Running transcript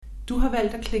Du har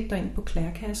valgt at klikke dig ind på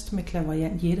Klærkast med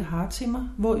clairvoyant Jette Hartimer,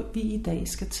 hvor vi i dag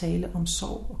skal tale om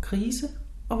sorg og krise,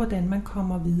 og hvordan man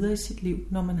kommer videre i sit liv,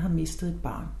 når man har mistet et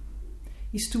barn.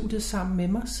 I studiet sammen med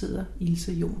mig sidder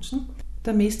Ilse Jonsen,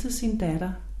 der mistede sin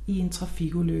datter i en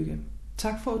trafikulykke.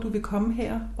 Tak for, at du vil komme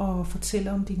her og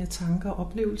fortælle om dine tanker og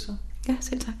oplevelser. Ja,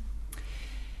 selv tak.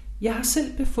 Jeg har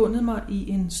selv befundet mig i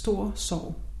en stor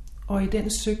sorg, og i den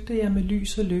søgte jeg med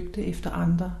lys og lygte efter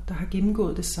andre, der har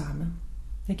gennemgået det samme.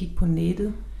 Jeg gik på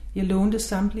nettet, jeg lånte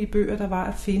samtlige bøger, der var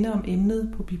at finde om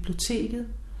emnet på biblioteket,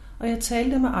 og jeg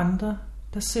talte med andre,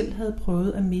 der selv havde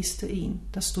prøvet at miste en,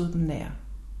 der stod dem nær.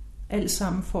 Alt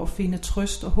sammen for at finde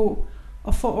trøst og håb,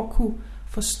 og for at kunne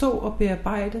forstå og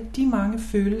bearbejde de mange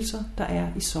følelser, der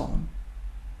er i sorgen.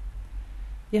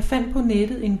 Jeg fandt på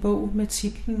nettet en bog med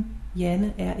titlen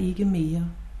Janne er ikke mere,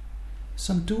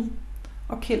 som du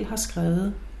og Kjeld har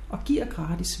skrevet og giver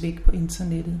gratis væk på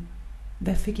internettet.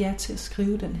 Hvad fik jeg til at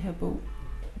skrive den her bog?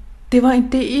 Det var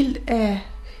en del af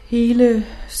hele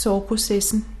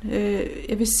sorgprocessen.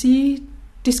 Jeg vil sige,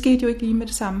 det skete jo ikke lige med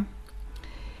det samme.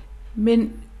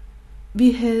 Men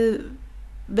vi havde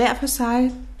hver for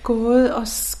sig gået og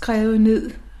skrevet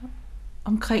ned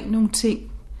omkring nogle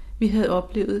ting, vi havde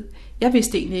oplevet. Jeg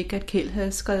vidste egentlig ikke, at Kjeld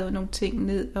havde skrevet nogle ting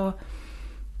ned, og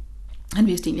han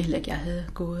vidste egentlig heller ikke, at jeg havde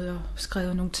gået og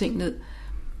skrevet nogle ting ned.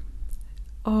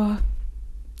 Og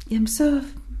jamen så,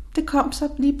 det kom så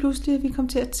lige pludselig, at vi kom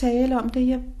til at tale om det.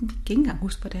 Jeg kan ikke engang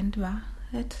huske, hvordan det var.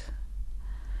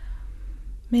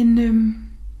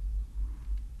 Men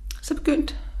så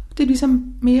begyndte det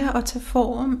ligesom mere at tage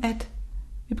form, at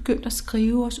vi begyndte at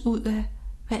skrive os ud af,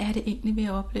 hvad er det egentlig, vi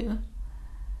har oplevet.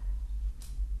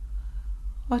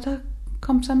 Og der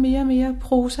kom så mere og mere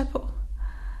prosa på.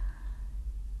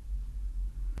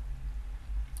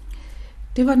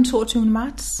 Det var den 22.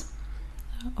 marts,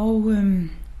 og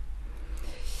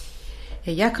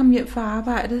jeg kom hjem fra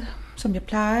arbejdet, som jeg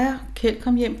plejer. Kjeld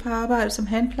kom hjem fra arbejdet, som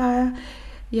han plejer.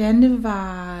 Janne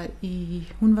var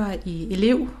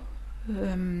elev,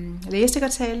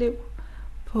 lægesekretærelev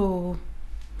på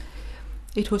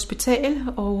et hospital,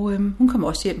 og hun kom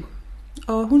også hjem.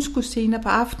 Og hun skulle senere på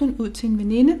aftenen ud til en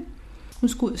veninde. Hun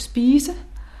skulle ud og spise,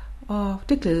 og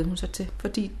det glædede hun sig til,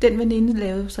 fordi den veninde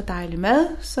lavede så dejlig mad,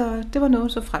 så det var noget, hun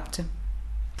så frem til.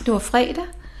 Det var fredag,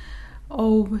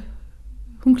 og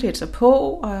hun klædte sig på,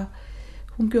 og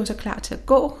hun gjorde sig klar til at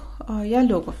gå, og jeg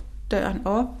lukker døren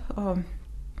op, og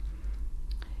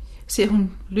ser,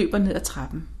 hun løber ned ad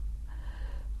trappen.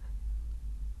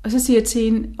 Og så siger jeg til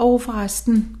hende,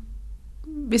 forresten,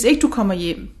 hvis ikke du kommer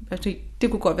hjem,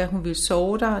 det kunne godt være, at hun ville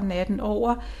sove der natten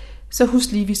over, så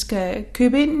husk lige, vi skal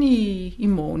købe ind i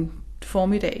morgen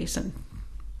formiddag. Sådan.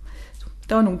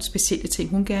 Der var nogle specielle ting,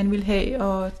 hun gerne ville have,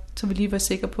 og så vi lige var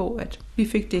sikre på, at vi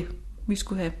fik det, vi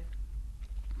skulle have.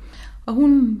 Og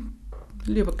hun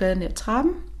løber glad ned ad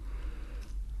trappen,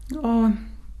 og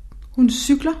hun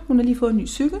cykler. Hun har lige fået en ny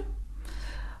cykel,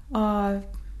 og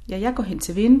jeg går hen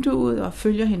til vinduet og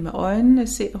følger hende med øjnene,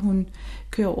 ser, at hun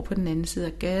kører over på den anden side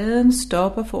af gaden,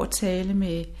 stopper for at tale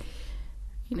med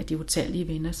en af de utallige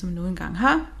venner, som nu engang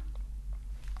har.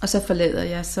 Og så forlader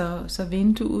jeg så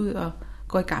vinduet og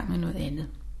går i gang med noget andet.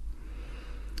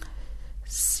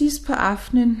 Sidst på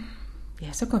aftenen,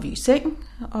 så går vi i seng,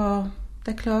 og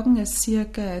da klokken er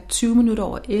cirka 20 minutter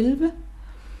over 11,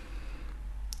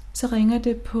 så ringer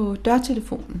det på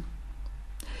dørtelefonen.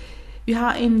 Vi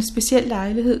har en speciel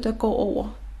lejlighed, der går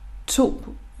over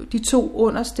de to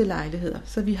underste lejligheder.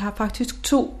 Så vi har faktisk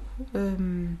 2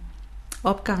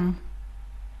 opgange.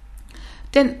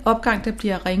 Den opgang, der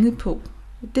bliver ringet på,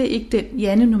 det er ikke den,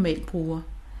 Janne normalt bruger.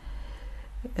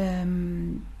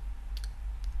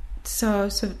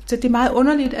 Så det er meget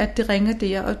underligt, at det ringer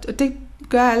der. Og det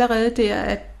gør allerede der,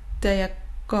 at da jeg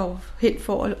går hen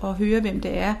for at høre, hvem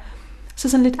det er, så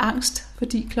sådan lidt angst,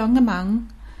 fordi klokken er mange.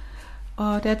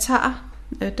 Og da jeg tager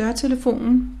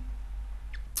dørtelefonen,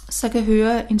 så kan jeg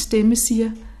høre en stemme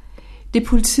siger, det er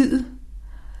politiet.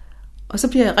 Og så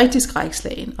bliver jeg rigtig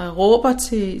skrækslagen, og jeg råber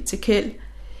til Kjeld,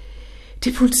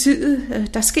 det er politiet,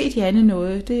 der er sket Janne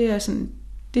noget. Det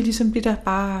er ligesom det, der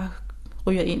bare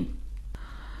ryger ind.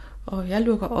 Og jeg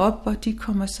lukker op, og de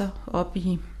kommer så op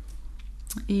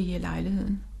i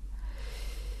lejligheden.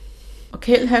 Og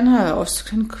Kjeld,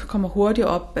 han kommer hurtigt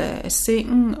op af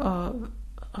sengen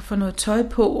og får noget tøj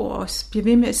på og bliver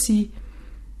ved med at sige,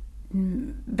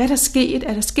 hvad der sket?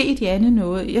 Er der sket Janne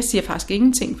noget? Jeg siger faktisk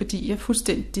ingenting, fordi jeg er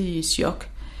fuldstændig i chok.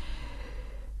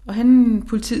 Og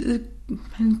politiet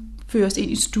fører os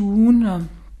ind i stuen, og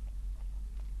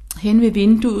hen ved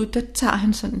vinduet, der tager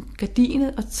han sådan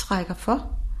gardinet og trækker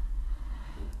for.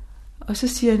 Og så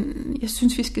siger han, jeg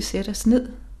synes, vi skal sætte os ned.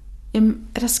 jamen,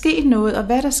 er der sket noget, og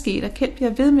hvad er der sket? Og Kjeld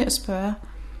bliver ved med at spørge.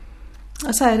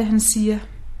 Og så er det, han siger,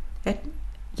 at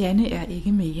Janne er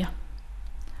ikke mere.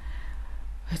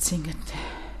 Og jeg tænker,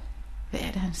 hvad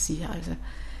er det, han siger? Altså.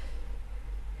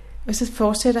 Og så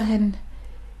fortsætter han,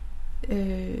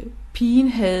 pigen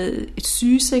havde et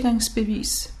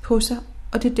sygesikringsbevis på sig,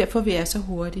 og det er derfor, vi er så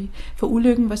hurtige. For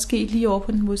ulykken var sket lige over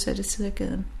på den modsatte side af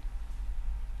gaden.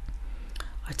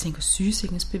 Og jeg tænker,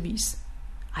 sygesikringsbevis?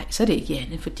 Nej, så er det ikke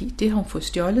Janne, fordi det har hun fået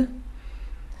stjålet.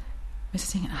 Men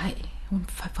så tænker jeg, nej, hun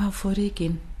har fået det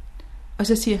igen. Og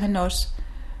så siger han også,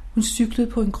 hun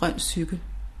cyklede på en grøn cykel.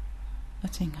 Og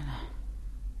jeg tænker,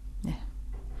 nej. Ja.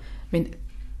 Men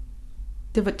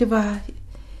det var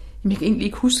jeg kan egentlig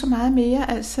ikke huske så meget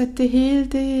mere. Altså det hele,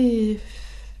 det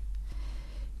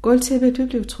gulvtæppet, det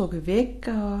blev trukket væk,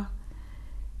 og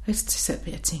så sad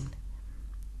jeg og tænkte,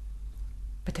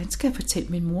 hvordan skal jeg fortælle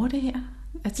min mor det her?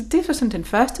 Altså det var sådan den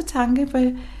første tanke, for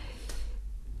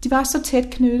de var så tæt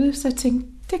knyttet, så jeg tænkte,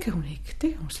 det kan hun ikke, det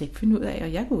kan hun slet ikke finde ud af,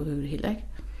 og jeg kunne det heller ikke.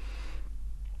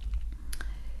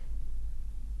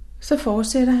 Så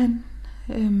fortsætter han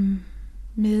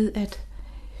med,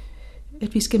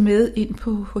 at vi skal med ind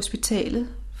på hospitalet,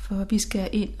 for vi skal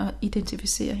ind og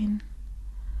identificere hende.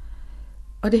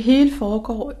 Og det hele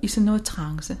foregår i sådan noget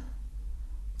trance.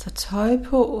 Så tøj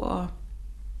på,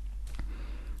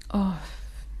 og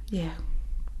ja,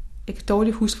 jeg kan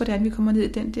dårligt huske, hvordan vi kommer ned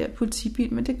i den der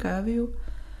politibil, men det gør vi jo.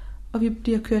 Og vi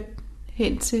bliver kørt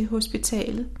hen til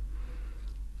hospitalet.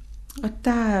 Og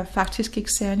der er faktisk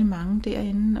ikke særlig mange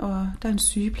derinde, og der er en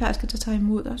sygeplejerske, der tager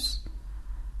imod os.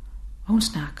 Og hun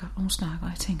snakker, og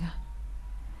jeg tænker,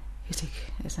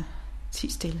 ti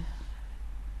stille.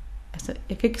 Altså,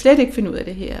 jeg kan slet ikke finde ud af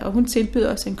det her. Og hun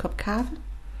tilbyder os en kop kaffe.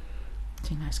 Jeg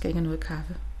tænker, jeg skal ikke have noget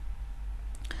kaffe.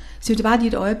 Så det var lige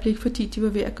et øjeblik, fordi de var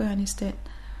ved at gøre hende i stand.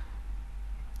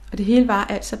 Og det hele var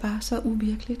altså bare så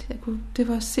uvirkeligt. Det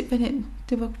var simpelthen,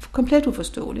 det var komplet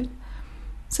uforståeligt.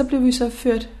 Så blev vi så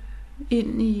ført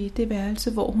ind i det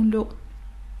værelse, hvor hun lå.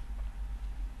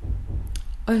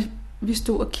 Og vi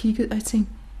stod og kiggede, og jeg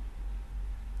tænkte,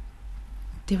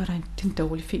 det var da en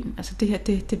dårlig film. Altså det her,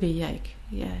 det vil jeg ikke.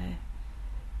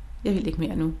 Jeg vil ikke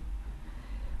mere nu.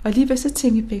 Og alligevel så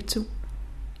tænkte vi begge to,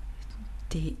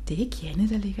 det er ikke Janne,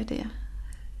 der ligger der.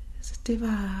 Altså det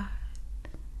var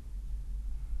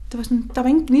sådan, der var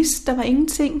ingen gnist, der var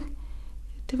ingenting.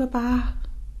 Det var bare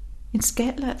en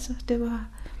skal, altså. Det var.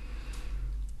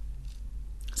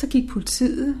 Så gik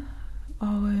politiet,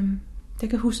 og jeg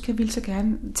kan huske, at jeg ville så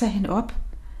gerne tage hende op.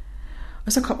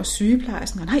 Og så kommer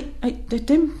sygeplejersken, og nej,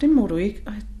 det må du ikke.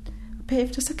 Og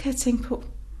bagefter så kan jeg tænke på,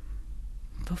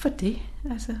 hvorfor det?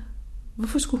 Altså,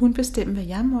 hvorfor skulle hun bestemme, hvad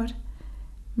jeg måtte?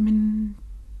 Men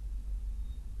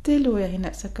det lod jeg hende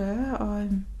altså gøre, og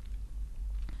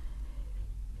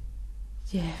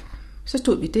ja, så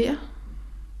stod vi der,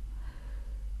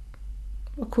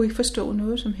 og kunne ikke forstå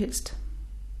noget som helst.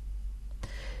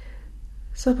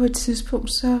 Så på et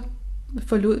tidspunkt, så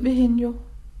forlod vi hende jo,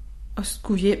 og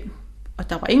skulle hjem. Og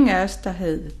der var ingen af os,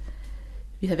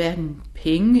 vi havde hverken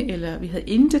penge, eller vi havde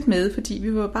intet med, fordi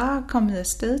vi var bare kommet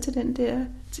afsted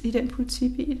til i den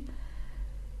politibil.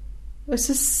 Og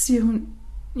så siger hun,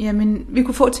 jamen, vi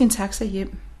kunne få til en taxa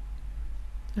hjem.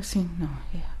 Og så siger hun,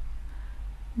 ja.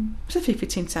 Så fik vi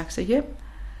til en taxa hjem.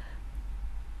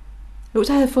 Jo,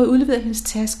 så havde jeg fået udleveret hendes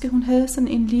taske. Hun havde sådan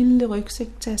en lille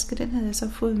rygsæktaske, den havde jeg så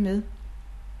fået med.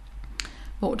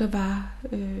 Hvor der var,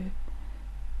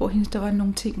 der var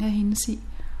nogle ting af hendes i.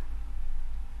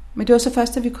 Men det var så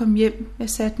først, da vi kom hjem. Jeg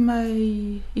satte mig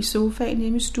i sofaen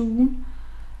hjemme i stuen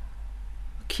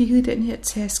og kiggede i den her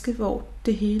taske, hvor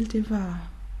det hele,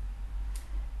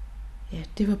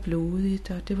 det var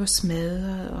blodigt, og det var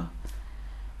smadret. Og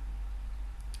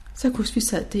så kunne vi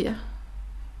sad der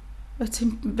og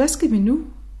tænkte, hvad skal vi nu?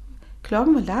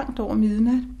 Klokken var langt over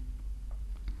midnat.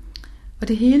 Og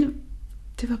det hele,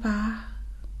 det var bare,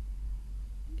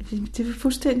 det var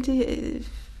fuldstændig,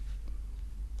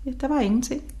 der var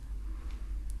ingenting.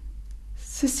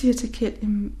 Så siger jeg til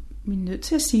Kjeld, vi er nødt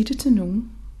til at sige det til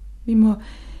nogen. Vi må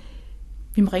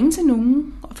ringe til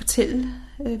nogen og fortælle,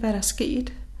 hvad der er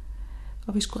sket.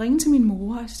 Og vi skulle ringe til min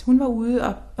mor. Altså, hun var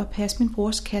ude og passe min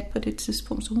brors kat på det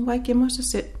tidspunkt, så hun var ikke hjemme hos sig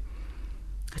selv.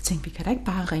 Og jeg tænkte, vi kan da ikke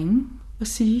bare ringe og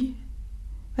sige,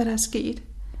 hvad der er sket.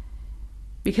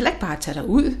 Vi kan heller ikke bare tage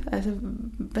derud. Altså,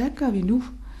 hvad gør vi nu?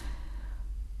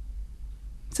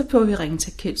 Så prøvede vi at ringe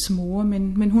til Kjelds mor,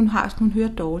 men hun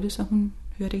hører dårligt, så hun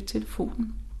hørte ikke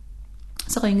telefonen.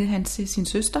 Så ringede han til sin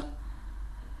søster,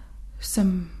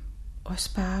 som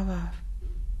også bare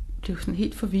blev sådan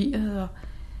helt forvirret, og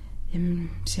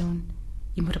jamen, siger hun,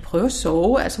 I må da prøve at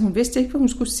sove. Altså hun vidste ikke, hvad hun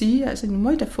skulle sige. Altså nu må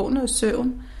I da få noget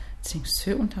søvn. tænkte,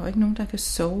 søvn, der er jo ikke nogen, der kan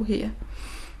sove her.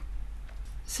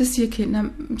 Så siger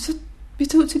Kjeld, så vi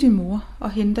tager ud til din mor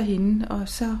og henter hende, og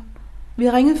så vi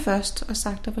har ringet først og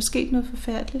sagt, der var sket noget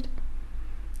forfærdeligt,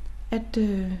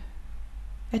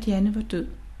 at Janne var død.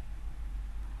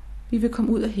 Vi vil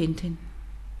komme ud og hente hende.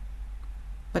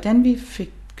 Hvordan vi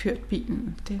fik kørt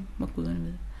bilen, det må guderne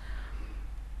vide.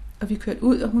 Og vi kørte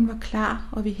ud, og hun var klar,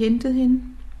 og vi hentede hende.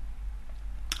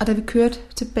 Og da vi kørte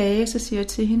tilbage, så siger jeg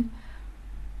til hende,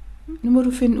 nu må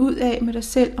du finde ud af med dig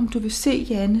selv, om du vil se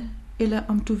Janne, eller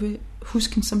om du vil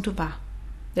huske hende, som du var.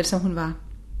 Eller som hun var.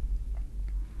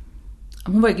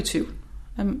 Og hun var ikke i tvivl.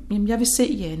 Jamen, jeg vil se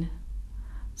Janne.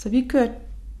 Så vi kørte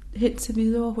hen til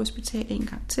Hvidovre Hospital en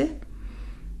gang til,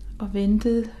 og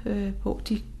ventede på, at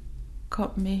de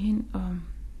kom med hende, og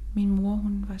min mor,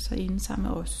 hun var så inde sammen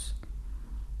med os,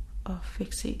 og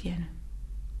fik set Janne.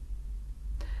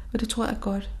 Og det tror jeg er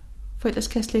godt, for ellers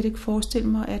kan jeg slet ikke forestille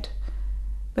mig,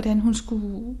 hvordan hun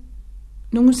skulle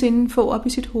nogensinde få op i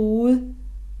sit hoved,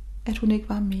 at hun ikke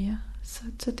var mere.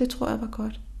 Så det tror jeg var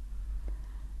godt.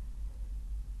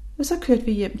 Og så kørte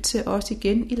vi hjem til os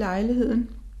igen i lejligheden,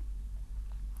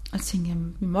 og tænkte,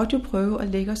 jamen, vi måtte jo prøve at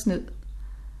lægge os ned.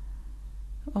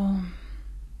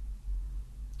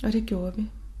 Og det gjorde vi.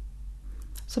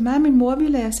 Så mig og min mor, vi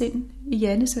lagde os ind i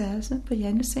Jannes værelse, på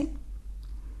Jannes seng.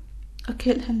 Og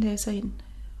Kjeld, han lagde sig ind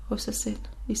hos sig selv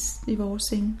i vores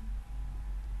seng.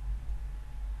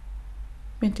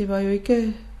 Men det var jo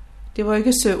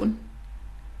ikke søvn.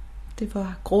 Det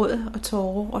var gråd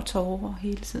og tårer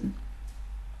hele tiden.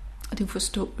 Og det var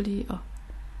forståeligt, og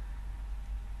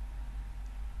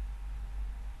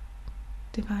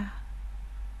det var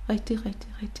rigtig,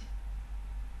 rigtig, rigtig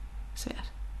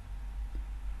svært.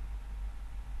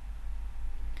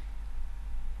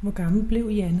 Hvor gammel blev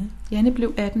Janne? Janne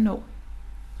blev 18 år.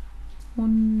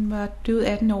 Hun var død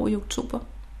 18 år i oktober.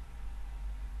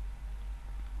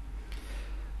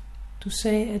 Du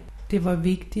sagde, at det var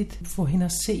vigtigt for hende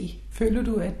at se. Føler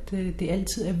du, at det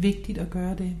altid er vigtigt at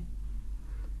gøre det?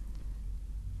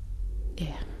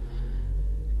 Ja.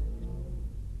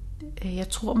 Jeg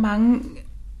tror, mange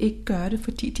ikke gør det,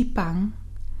 fordi de er bange.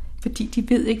 Fordi de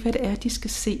ved ikke, hvad det er, de skal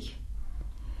se.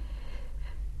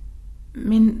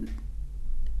 Men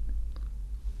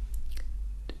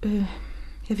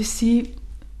jeg vil sige,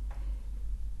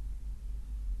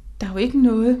 der er jo ikke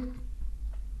noget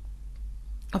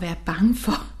at være bange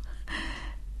for.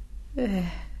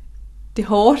 Det er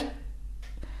hårdt,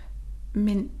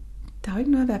 men der er jo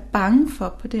ikke noget at være bange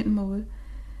for på den måde.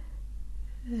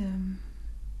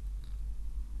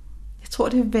 Jeg tror,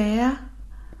 det er værre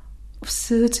at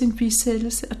sidde til en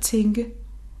bisættelse og tænke,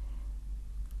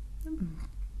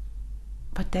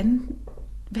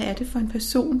 hvad er det for en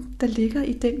person, der ligger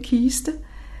i den kiste?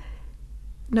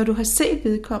 Når du har set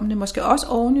vedkommende, måske også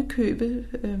oven i købet,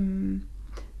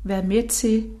 være med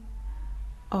til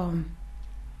at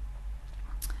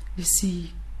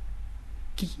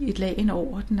give et lag ind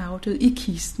over den afdøde i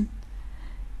kisten,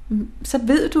 så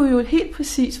ved du jo helt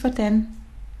præcis,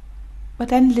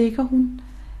 hvordan ligger hun.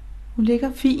 Hun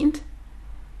ligger fint.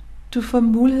 Du får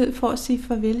mulighed for at sige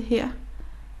farvel her.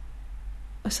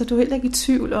 Og så er du heller ikke i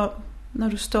tvivl om, når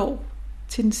du står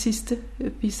til den sidste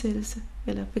bisættelse,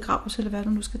 eller begravelse, eller hvad du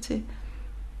nu skal til,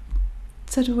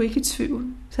 så er du ikke i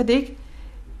tvivl. Så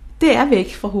det er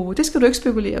væk fra hovedet. Det skal du ikke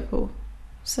spekulere på.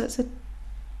 Så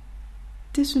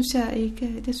det synes jeg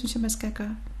ikke, det synes jeg, man skal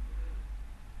gøre.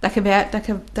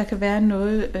 Der kan være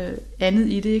noget andet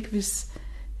i det, ikke, hvis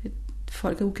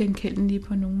folk er ugenkendelige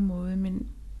på nogen måde.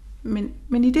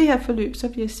 Men i det her forløb, så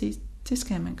vil jeg sige, det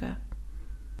skal man gøre.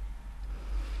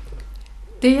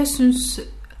 Det, jeg synes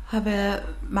har været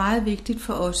meget vigtigt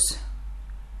for os,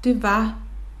 det var,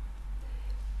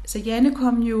 så Janne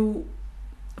kom jo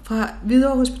fra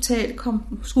Hvidovre Hospital,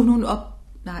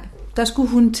 der skulle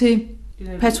hun til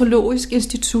Patologisk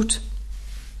Institut.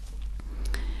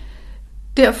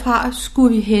 Derfra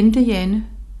skulle vi hente Janne,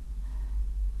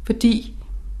 fordi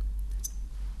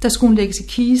der skulle hun lægges i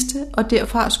kiste, og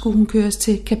derfra skulle hun køres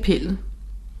til kapellet.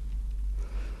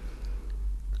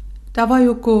 Der var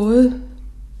jo gået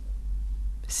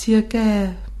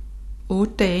cirka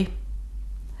 8 dage,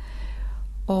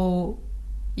 og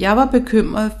jeg var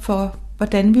bekymret for,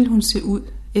 hvordan ville hun se ud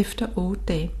efter 8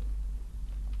 dage.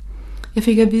 Jeg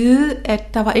fik at vide,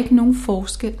 at der var ikke nogen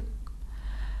forskel,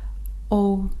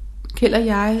 og Kjeld og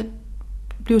jeg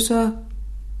blev så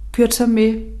kørt så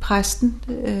med præsten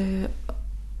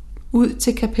ud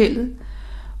til kapellet,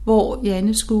 hvor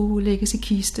Janne skulle lægges i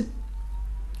kiste. Det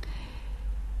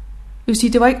vil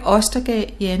sige, det var ikke os, der gav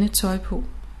Janne tøj på,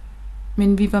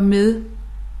 men vi var med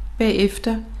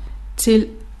bagefter til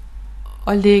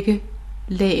at lægge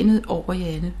lagenet over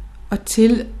Janne og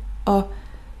til at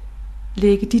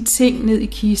lægge de ting ned i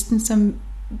kisten, som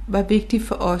var vigtige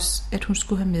for os, at hun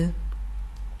skulle have med.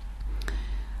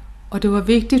 Og det var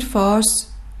vigtigt for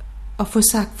os at få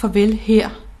sagt farvel her.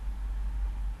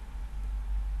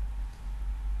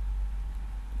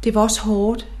 Det var også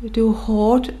hårdt. Det var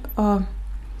hårdt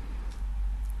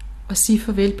at sige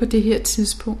farvel på det her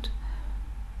tidspunkt.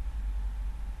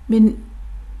 Men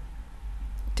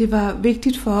det var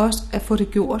vigtigt for os at få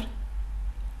det gjort.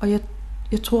 Og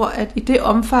jeg tror, at i det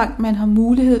omfang, man har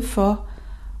mulighed for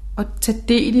at tage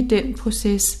del i den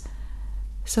proces,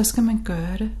 så skal man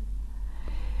gøre det.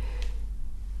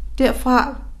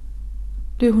 Derfra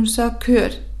blev hun så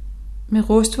kørt med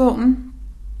rustvognen,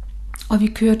 og vi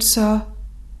kørte så,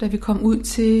 da vi kom ud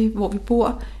til, hvor vi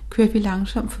bor, kørte vi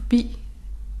langsomt forbi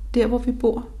der, hvor vi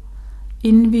bor,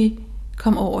 inden vi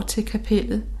kom over til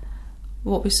kapellet,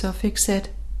 hvor vi så fik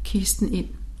sat kisten ind.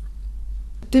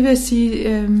 Det vil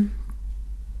sige,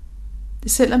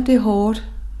 selvom det er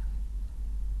hårdt,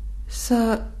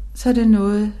 så er det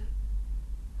noget,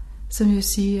 som jeg vil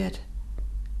sige, at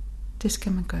det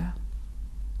skal man gøre.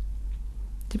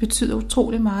 Det betyder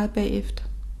utrolig meget bagefter.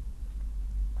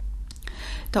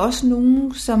 Der er også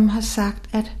nogen, som har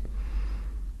sagt, at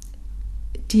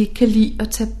de ikke kan lide at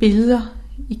tage billeder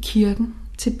i kirken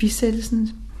til bisættelsen.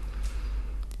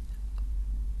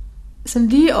 Sådan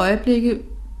lige i øjeblikket,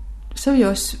 så vil jeg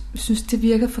også synes, det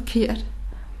virker forkert.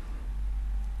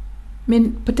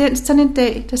 Men på sådan en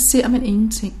dag, der ser man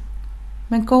ingenting.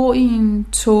 Man går i en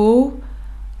tåge,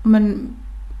 og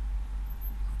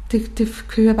det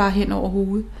kører bare hen over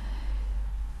hovedet.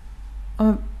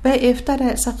 Og bagefter er det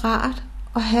altså rart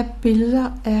at have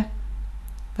billeder af,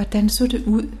 hvordan så det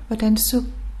ud, hvordan så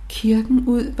kirken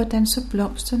ud, hvordan så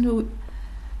blomsterne ud,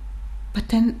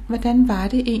 hvordan var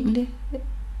det egentlig.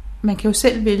 Man kan jo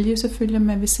selv vælge selvfølgelig, om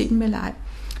man vil se dem eller ej.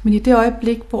 Men i det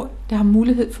øjeblik, hvor der har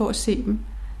mulighed for at se dem,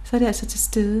 så er det altså til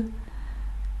stede.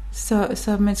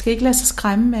 Så man skal ikke lade sig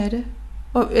skræmme af det.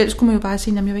 Og ellers kunne man jo bare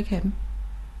sige, at jeg vil ikke have dem.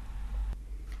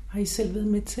 Har I selv været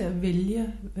med til at vælge,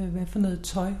 hvad for noget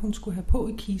tøj hun skulle have på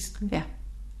i kisten? Ja,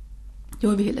 det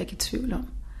var vi heller ikke i tvivl om.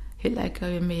 Heller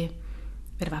ikke med,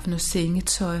 hvad det var for noget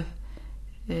sengetøj,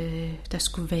 der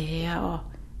skulle være,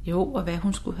 og hvad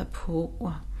hun skulle have på,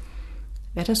 og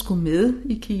hvad der skulle med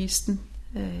i kisten.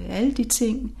 Alle de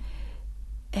ting.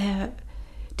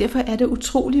 Derfor er det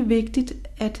utrolig vigtigt,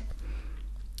 at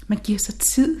man giver sig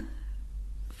tid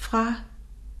fra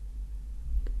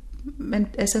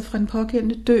den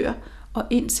pågældende dør, og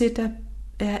indtil der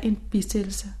er en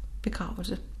bisættelse,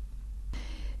 begravelse.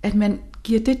 At man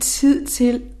giver det tid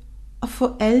til at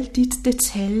få alle de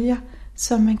detaljer,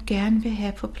 som man gerne vil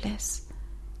have på plads.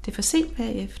 Det er for sent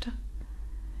bagefter.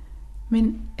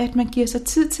 Men at man giver sig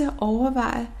tid til at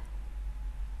overveje,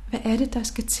 hvad er det, der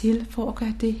skal til for at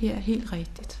gøre det her helt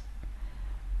rigtigt.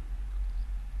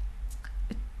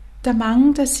 Der er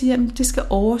mange, der siger, at det skal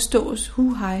overstås.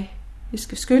 Hej. Vi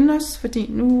skal skynde os,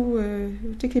 fordi nu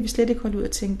det kan vi slet ikke holde ud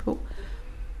at tænke på.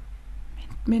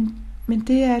 Men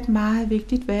det er et meget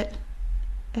vigtigt valg,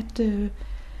 at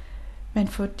man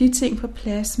får de ting på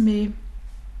plads med,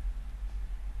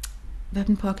 hvad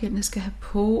den pågældende skal have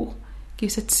på, giver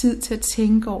sig tid til at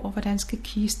tænke over, hvordan skal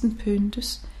kisten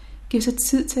pyntes, giver sig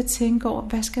tid til at tænke over,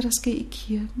 hvad skal der ske i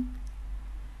kirken.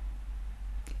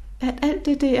 At alt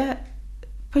det der,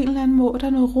 på en eller anden måde, der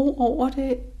er noget ro over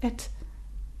det,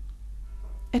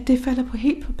 at det falder på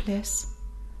helt på plads.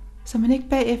 Så man ikke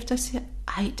bagefter siger,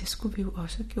 ej, det skulle vi jo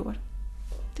også have gjort.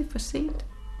 Det er for sent.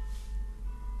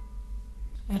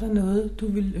 Er der noget,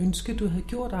 du ville ønske, du havde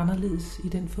gjort anderledes i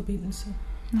den forbindelse?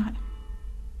 Nej.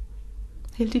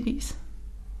 Heldigvis.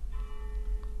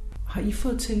 Har I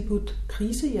fået tilbudt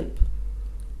krisehjælp?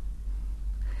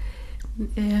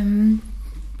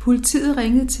 Politiet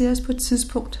ringede til os på et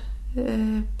tidspunkt,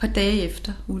 et par dage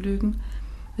efter ulykken,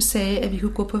 og sagde, at vi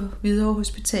kunne gå på Hvidovre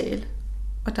Hospital,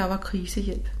 og der var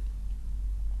krisehjælp.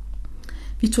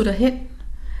 Vi tog derhen,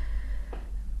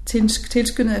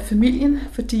 tilskyndet af familien,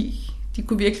 fordi de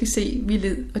kunne virkelig se, at vi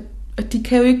led. Og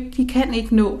de kan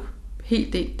ikke nå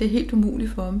helt ind. Det er helt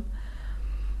umuligt for dem.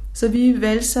 Så vi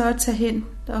valgte så at tage hen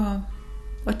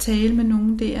og tale med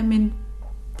nogen der, men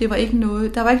der var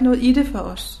ikke noget i det for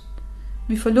os.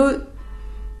 Vi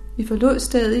forlod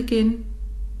stedet igen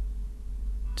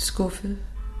skuffet.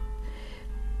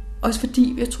 Også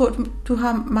fordi, jeg tror, du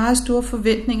har meget store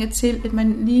forventninger til, at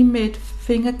man lige med et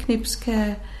fingerknips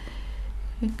kan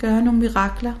gøre nogle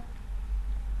mirakler.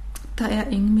 Der er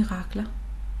ingen mirakler.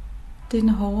 Det er den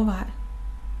hårde vej.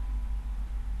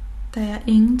 Der er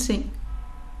ingenting.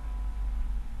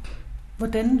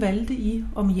 Hvordan valgte I,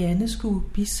 om Janne skulle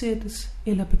bisættes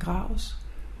eller begraves?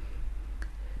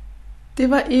 Det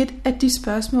var et af de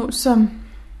spørgsmål, som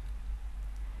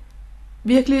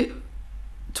virkelig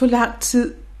tog lang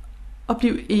tid at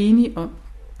blive enige om.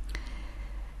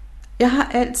 Jeg har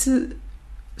altid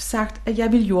sagt, at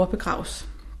jeg ville jordbegraves.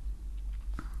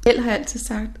 Eller har altid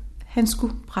sagt, at han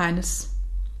skulle brændes.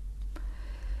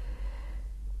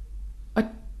 Og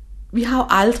vi har jo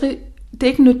aldrig, det er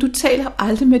ikke noget, du taler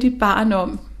aldrig med dit barn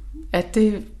om, at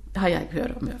det har jeg ikke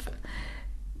hørt om i hvert fald.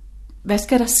 Hvad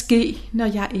skal der ske, når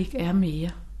jeg ikke er mere?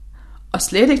 Og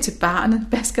slet ikke til barnet,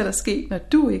 hvad skal der ske, når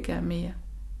du ikke er mere?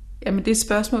 Jamen det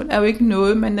spørgsmål er jo ikke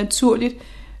noget, man naturligt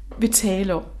vil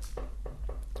tale om.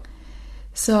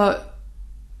 Så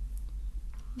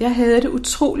jeg havde det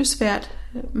utrolig svært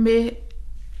med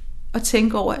at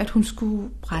tænke over, at hun skulle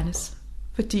brændes.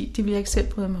 Fordi det ville jeg ikke selv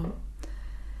bryde mig om.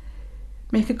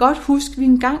 Men jeg kan godt huske, at vi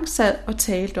engang sad og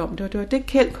talte om det, og det var det,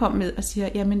 Kjeld kom med og siger,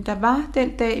 jamen der var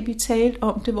den dag, vi talte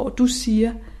om det, hvor du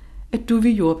siger, at du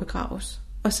vil jordbegraves.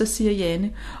 Og så siger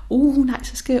Janne, nej,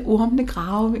 så skal ormene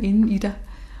grave inde i dig.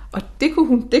 Og det kunne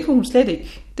hun slet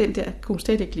ikke, den der kunne hun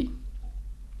slet ikke lide.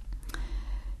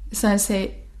 Så han sagde,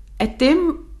 at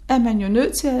dem er man jo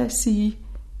nødt til at sige,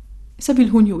 så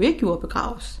ville hun jo ikke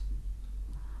jordbegraves.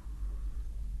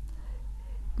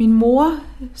 Min mor,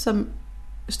 som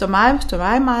stod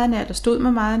mig meget nær, der stod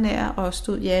mig meget nær, og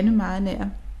stod Janne meget nær,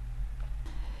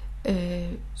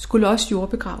 skulle også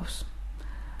jordbegraves.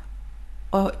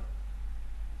 Og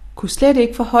kunne slet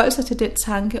ikke forholde sig til den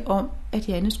tanke om, at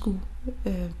Janne skulle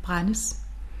brændes.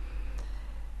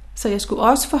 Så jeg skulle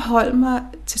også forholde mig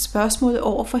til spørgsmålet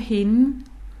over for hende,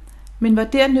 men var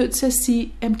der nødt til at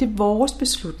sige, at det er vores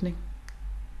beslutning.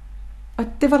 Og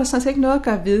det var der sådan set ikke noget at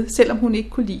gøre ved, selvom hun ikke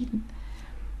kunne lide den.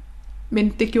 Men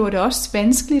det gjorde det også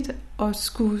vanskeligt at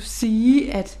skulle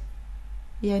sige, at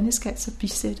Janne skal altså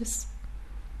bisættes.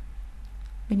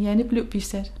 Men Janne blev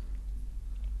bisat.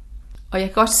 Og jeg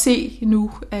kan godt se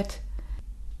nu, at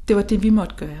det var det, vi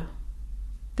måtte gøre.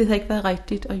 Det havde ikke været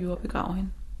rigtigt at jordbegrave hende.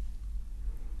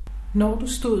 Når du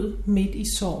stod midt i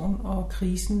sorgen og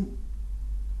krisen,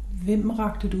 hvem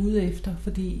rakte du ud efter?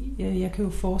 Fordi jeg kan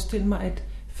jo forestille mig, at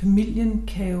familien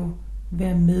kan jo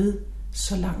være med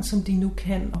så langt som de nu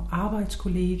kan, og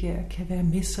arbejdskollegaer kan være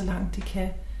med så langt de kan.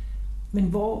 Men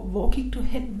hvor gik du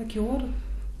hen? Hvad gjorde du?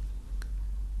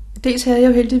 Dels havde jeg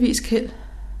jo heldigvis Kjeld,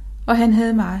 og han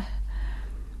havde mig.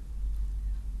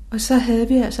 Og så havde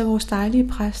vi altså vores dejlige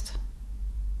præst,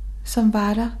 som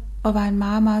var der og var en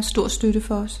meget, meget stor støtte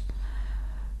for os.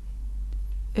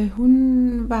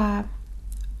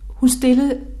 Hun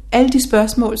stillede alle de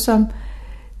spørgsmål, som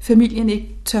familien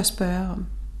ikke tør spørge om.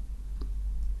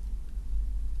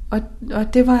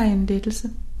 Og det var en lettelse.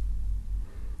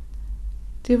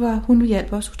 Hun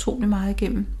hjalp os utrolig meget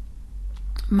igennem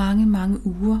mange, mange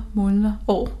uger, måneder,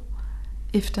 år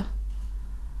efter.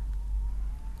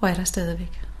 Og er der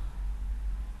stadigvæk.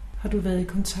 Har du været i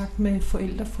kontakt med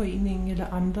forældreforeningen eller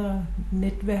andre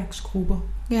netværksgrupper?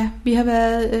 Ja, vi har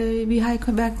været i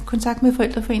kontakt med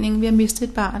forældreforeningen. Vi har mistet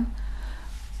et barn.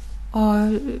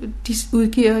 Og de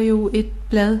udgiver jo et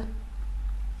blad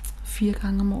 4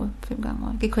 gange om året, 5 gange om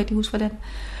året. Jeg kan ikke rigtig huske, hvordan.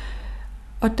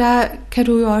 Og der kan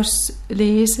du jo også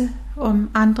læse om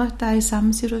andre, der er i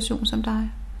samme situation som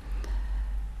dig.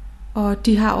 Og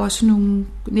de har også nogle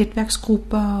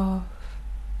netværksgrupper, og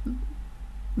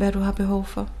hvad du har behov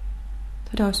for.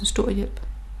 Så det er også en stor hjælp.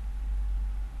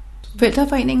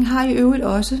 Forældreforeningen har i øvrigt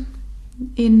også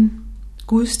en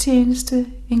gudstjeneste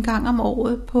en gang om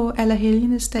året på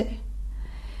Allerhelgenes dag,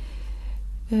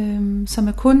 som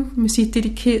er kun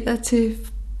dedikeret til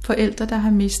forældre, der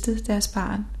har mistet deres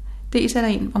barn. Dels er der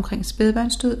en omkring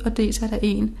spædbarnsdød, og dels er der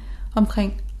en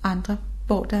omkring andre,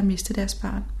 hvor der har mistet deres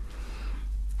barn.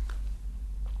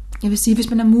 Jeg vil sige, hvis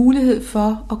man har mulighed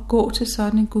for at gå til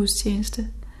sådan en gudstjeneste,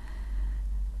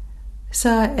 så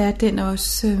er den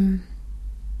også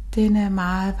den er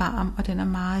meget varm, og den er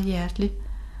meget hjertelig.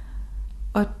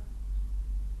 Og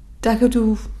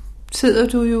der sidder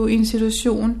du jo i en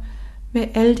situation med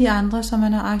alle de andre, som er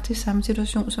nøjagtigt i samme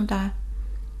situation som dig.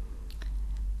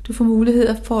 Du får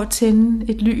mulighed for at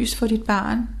tænde et lys for dit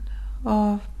barn,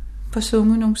 og få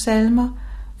sunget nogle salmer,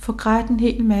 få grædt en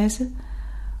hel masse,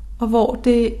 og hvor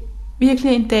det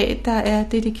virkelig en dag, der er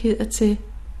dedikeret til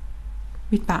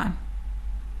mit barn.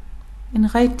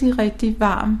 En rigtig, rigtig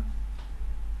varm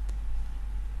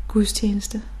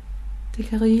gudstjeneste. Det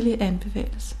kan rigeligt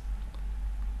anbefales.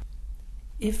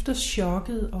 Efter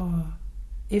chokket og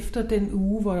efter den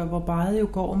uge, hvor Bejde jo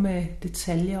går med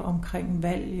detaljer omkring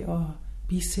valg og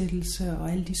bisættelse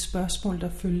og alle de spørgsmål, der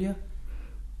følger,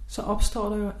 så opstår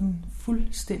der jo en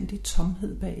fuldstændig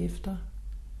tomhed bagefter.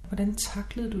 Hvordan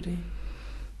taklede du det?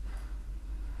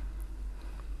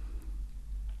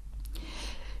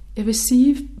 Jeg vil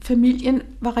sige, at familien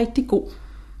var rigtig god.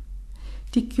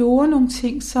 De gjorde nogle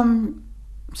ting, som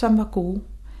var gode.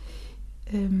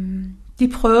 De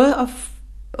prøvede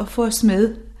at få os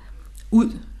med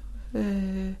ud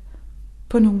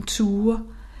på nogle ture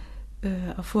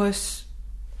og få os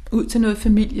ud til noget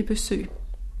familiebesøg.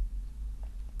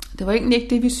 Det var egentlig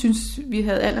ikke det, vi synes, vi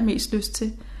havde allermest lyst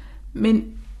til.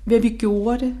 Men hvad vi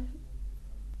gjorde det.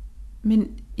 Men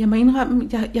jeg må indrømme,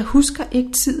 jeg husker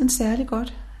ikke tiden særlig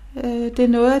godt. Det er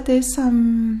noget af det, som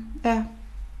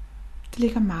det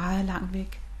ligger meget langt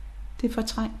væk. Det er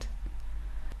fortrængt.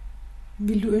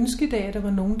 Vil du ønske i dag, at der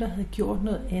var nogen, der havde gjort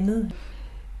noget andet?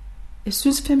 Jeg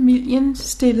synes, familien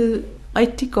stillede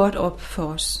rigtig godt op for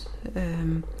os.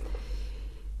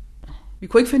 Vi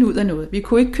kunne ikke finde ud af noget. Vi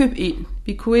kunne ikke købe ind.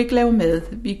 Vi kunne ikke lave mad.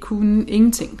 Vi kunne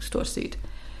ingenting, stort set.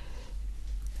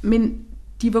 Men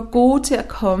de var gode til at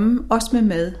komme, også med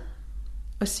mad,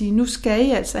 og sige, nu skal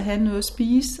I altså have noget at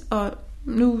spise, og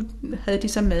nu havde de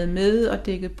så mad med og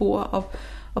dækket bord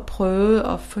og prøvede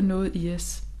at få noget i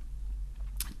os.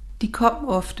 De kom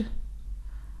ofte,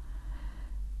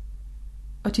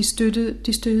 og de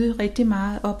støttede rigtig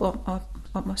meget op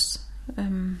om os.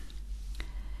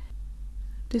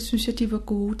 Det synes jeg, de var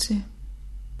gode til.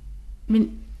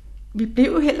 Men vi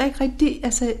blev jo heller ikke rigtig,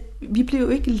 vi blev jo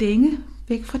ikke længe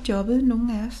væk fra jobbet, nogen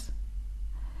af os.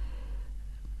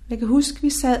 Jeg kan huske, vi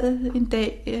sad en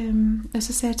dag, og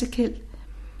så sagde jeg til Kjeld,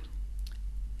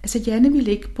 Janne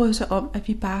ville ikke bryde sig om, at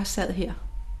vi bare sad her.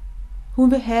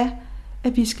 Hun vil have,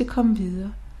 at vi skal komme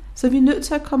videre. Så vi er nødt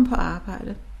til at komme på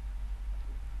arbejde.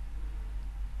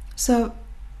 Så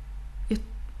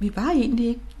vi var egentlig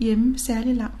ikke hjemme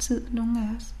særlig lang tid, nogen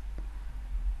af os.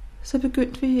 Så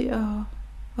begyndte vi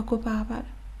at gå på arbejde.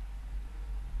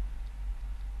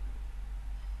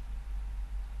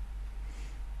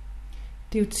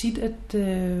 Det er jo tit, at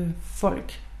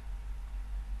folk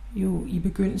jo i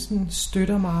begyndelsen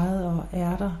støtter meget og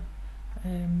er der.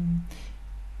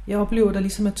 Jeg oplever, at der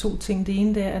ligesom er to ting. Det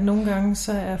ene det er, at nogle gange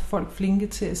så er folk flinke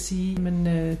til at sige, men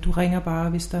du ringer bare,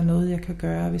 hvis der er noget, jeg kan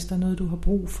gøre. Hvis der er noget, du har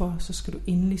brug for, så skal du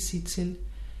endelig sige til.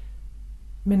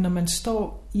 Men når man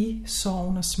står i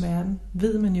sorgen og smerten,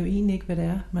 ved man jo egentlig ikke, hvad det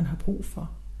er, man har brug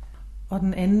for. Og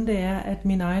den anden det er, at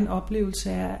min egen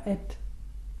oplevelse er, at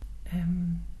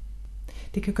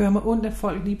det kan gøre mig ondt, at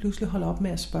folk lige pludselig holder op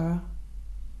med at spørge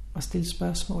og stille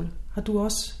spørgsmål. Har du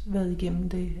også været igennem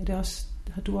det?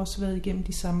 Har du også været igennem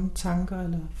de samme tanker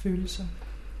eller følelser?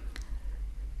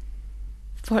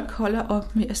 Folk holder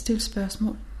op med at stille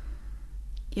spørgsmål.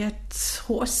 Jeg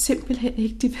tror simpelthen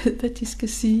ikke, de ved, hvad de skal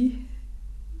sige.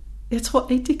 Jeg tror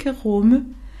ikke, de kan rumme.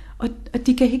 Og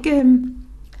de kan ikke...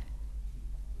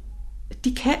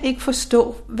 De kan ikke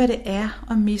forstå, hvad det er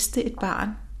at miste et barn.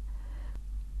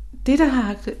 Det,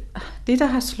 der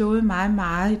har slået mig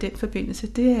meget i den forbindelse,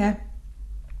 det er,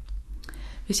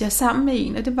 hvis jeg er sammen med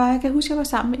en, og jeg kan huske, jeg var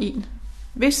sammen med en,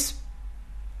 hvis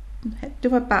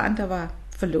det var et barn, der var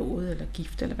forlovet eller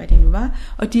gift, eller hvad det nu var,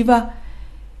 og jeg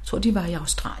tror, de var i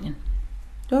Australien.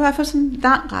 Det var i hvert fald sådan en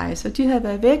lang rejse, og de havde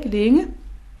været væk længe,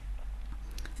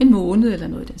 en måned eller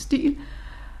noget i den stil,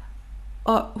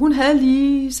 og hun havde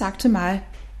lige sagt til mig,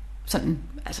 sådan,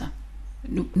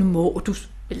 nu må du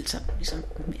ligesom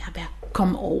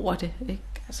komme over det, ikke?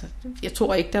 Jeg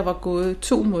tror ikke, der var gået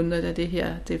 2 måneder af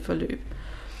det forløb.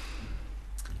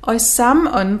 Og i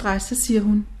samme åndedræt, så siger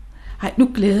hun,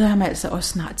 nu glæder jeg mig altså også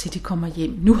snart til, de kommer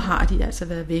hjem. Nu har de altså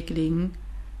været væk længe.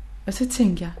 Og så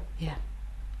tænkte jeg, ja,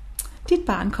 dit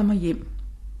barn kommer hjem.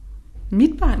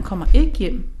 Mit barn kommer ikke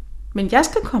hjem. Men jeg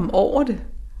skal komme over det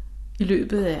i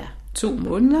løbet af 2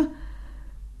 måneder.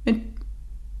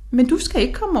 Men du skal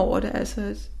ikke komme over det,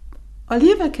 altså. Og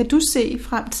alligevel kan du se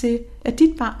frem til, at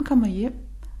dit barn kommer hjem.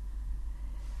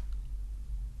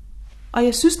 Og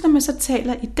jeg synes, når man så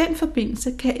taler i den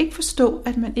forbindelse, kan jeg ikke forstå,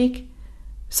 at man ikke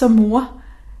som mor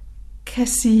kan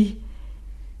sige,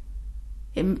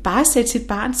 jamen bare sætte sit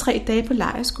barn 3 dage på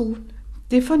lejrskole.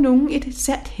 Det er for nogen et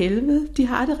sandt helvede. De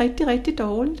har det rigtig, rigtig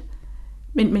dårligt.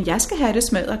 Men jeg skal have det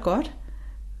smadret godt.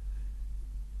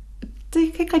 Det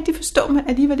kan jeg ikke rigtig forstå, at man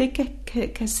alligevel ikke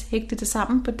kan hægte det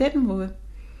sammen på den måde.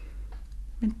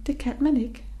 Men det kan man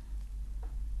ikke.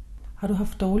 Har du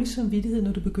haft dårlig samvittighed,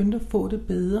 når du begyndte at få det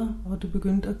bedre, og du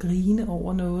begyndte at grine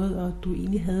over noget, og du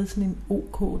egentlig havde sådan en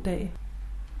OK dag?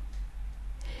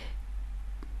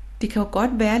 Det kan jo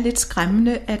godt være lidt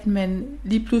skræmmende, at man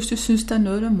lige pludselig synes, der er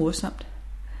noget, der er morsomt.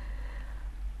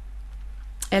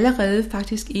 Allerede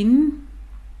faktisk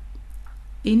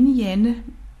inden Janne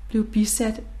blev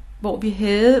bisat, hvor vi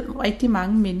havde rigtig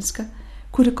mange mennesker,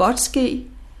 kunne det godt ske,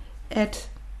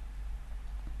 at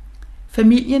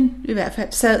familien i hvert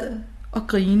fald sad og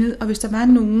grinede, og hvis der var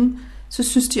nogen, så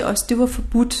synes de også, det var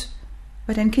forbudt.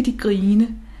 Hvordan kan de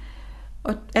grine?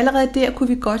 Og allerede der kunne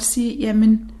vi godt sige,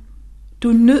 jamen, du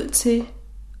er nødt til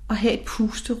at have et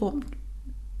pusterum.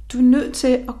 Du er nødt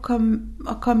til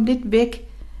at komme lidt væk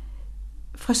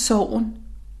fra sorgen.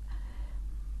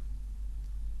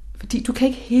 Fordi du kan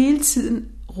ikke hele tiden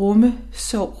rumme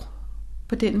sorg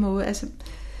på den måde. Altså,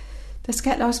 der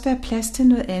skal også være plads til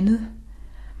noget andet.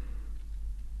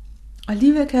 Og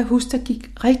alligevel kan jeg huske, der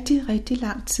gik rigtig, rigtig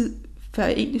lang tid, før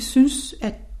jeg egentlig synes,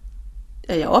 at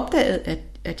jeg opdagede,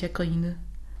 at jeg grinede.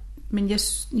 Men jeg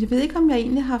ved ikke, om jeg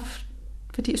egentlig har...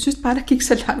 Fordi jeg synes bare, der gik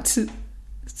så lang tid.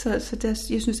 Så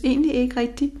jeg synes egentlig ikke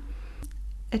rigtigt,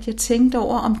 at jeg tænkte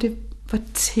over, om det var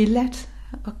tilladt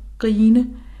at grine.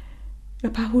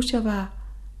 Jeg bare husker,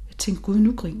 jeg tænkte, Gud,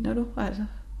 nu griner du. Altså,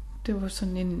 det var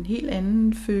sådan en helt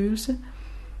anden følelse.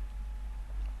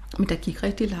 Men der gik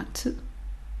rigtig lang tid.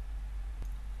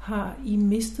 Har I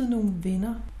mistet nogle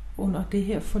venner under det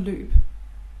her forløb?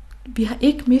 Vi har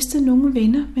ikke mistet nogen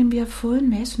venner, men vi har fået en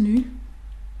masse nye.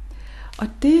 Og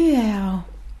det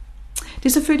er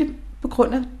selvfølgelig på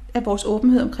grund af vores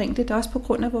åbenhed omkring det. Det er også på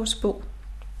grund af vores bog.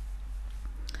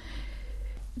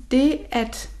 Det,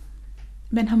 at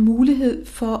man har mulighed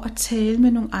for at tale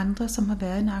med nogle andre, som har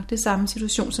været i nøjagtig samme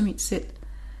situation som en selv,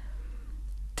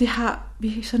 det har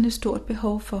vi sådan et stort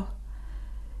behov for.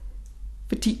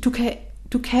 Fordi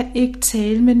du kan ikke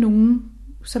tale med nogen,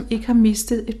 som ikke har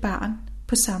mistet et barn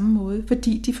på samme måde,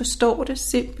 fordi de forstår det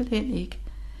simpelthen ikke.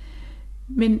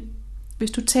 Men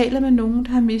hvis du taler med nogen,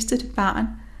 der har mistet et barn,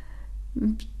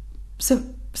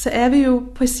 så er vi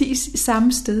jo præcis i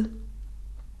samme sted.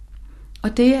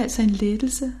 Og det er altså en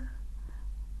lettelse.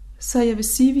 Så jeg vil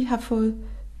sige, at vi har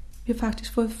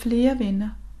faktisk fået flere venner.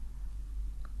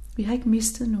 Vi har ikke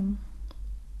mistet nogen.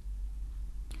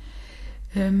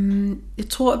 Jeg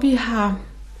tror, vi har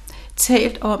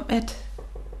talt om, at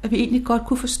vi egentlig godt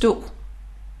kunne forstå,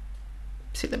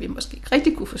 selvom vi måske ikke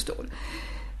rigtig kunne forstå det,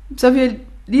 så vi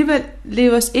alligevel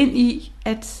leve os ind i,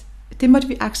 at det måtte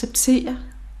vi acceptere,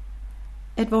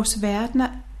 at vores verdener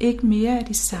ikke mere er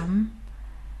de samme.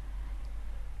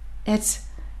 At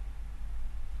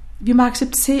vi må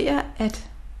acceptere, at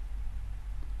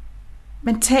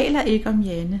man taler ikke om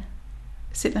Janne,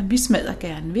 selvom vi smadrer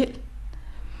gerne vil.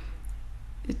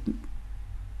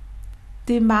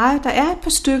 Det er meget, der er et par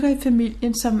stykker i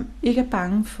familien, som ikke er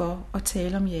bange for at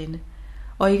tale om Janne,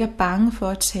 og ikke er bange for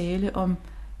at tale om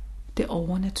det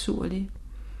overnaturlige.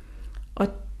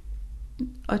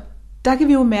 Og der kan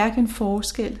vi jo mærke en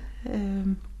forskel,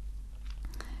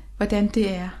 hvordan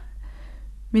det er.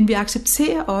 Men vi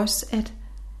accepterer også, at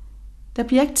der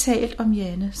bliver ikke talt om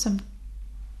Janne,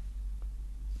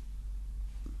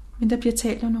 men der bliver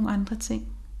talt om nogle andre ting.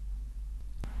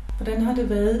 Hvordan har det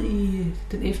været i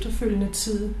den efterfølgende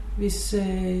tid, hvis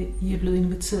I er blevet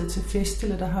inviteret til fest,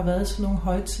 eller der har været sådan nogle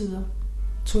højtider?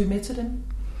 Tog I med til dem?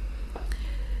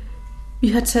 Vi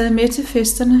har taget med til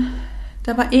festerne.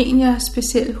 Der var en, jeg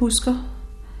specielt husker.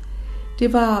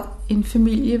 Det var en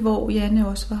familie, hvor Janne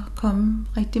også var kommet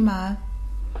rigtig meget.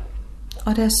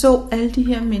 Og da jeg så alle de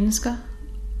her mennesker,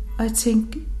 og jeg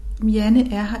tænkte,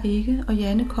 Janne er her ikke, og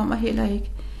Janne kommer heller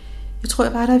ikke. Jeg tror,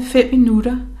 jeg var der i 5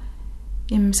 minutter.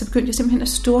 Jamen, så begyndte jeg simpelthen at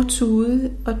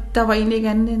stortude, og der var egentlig ikke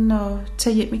andet end at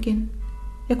tage hjem igen.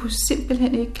 Jeg kunne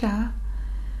simpelthen ikke klare.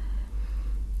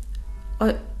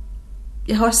 Og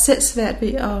jeg har også selv svært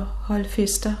ved at holde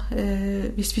fester.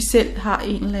 Hvis vi selv har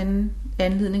en eller anden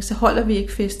anledning, så holder vi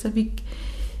ikke fester.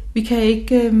 Vi kan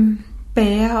ikke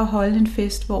bære at holde en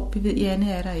fest, hvor vi ved, at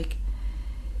Janne er der ikke.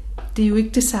 Det er jo ikke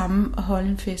det samme at holde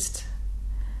en fest.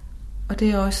 Og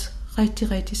det er også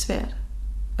rigtig, rigtig svært.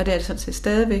 Og det er det sådan set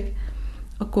stadigvæk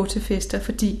at gå til fester,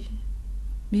 fordi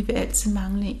vi vil altid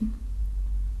mangle en.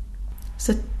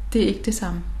 Så det er ikke det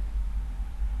samme.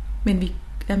 Men vi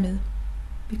er med.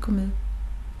 Vi går med.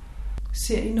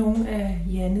 Ser I nogle af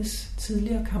Jannes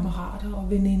tidligere kammerater og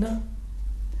veninder?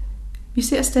 Vi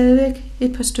ser stadigvæk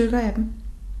et par stykker af dem.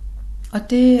 Og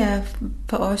det er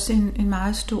for os en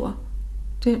meget stor...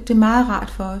 Det er meget rart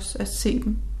for os at se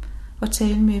dem og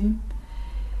tale med dem.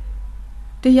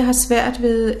 Det jeg har svært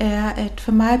ved er, at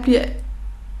for mig bliver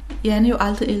Janne jo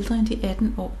aldrig ældre end de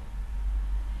 18 år.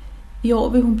 I år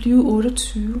vil hun blive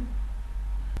 28. Det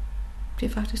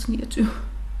bliver faktisk 29.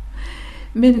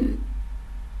 Men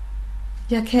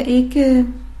jeg kan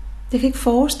ikke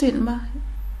forestille mig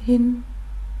hende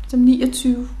som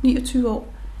 29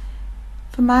 år.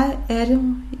 For mig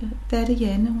er det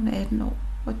Janne, hun er 18 år.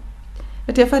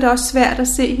 Og derfor er det også svært at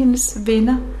se hendes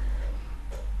venner,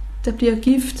 der bliver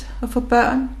gift og får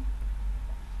børn.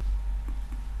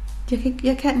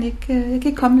 Jeg kan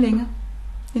ikke komme længere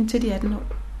end til de 18 år.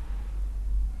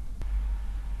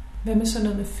 Hvad med sådan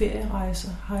noget med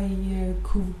ferierejser? Har I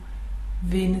kunne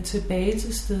vende tilbage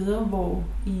til steder, hvor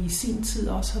I sin tid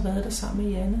også har været der sammen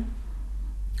med Janne?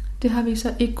 Det har vi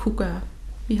så ikke kunne gøre.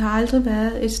 Vi har aldrig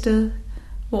været et sted,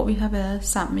 hvor vi har været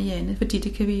sammen med Janne, fordi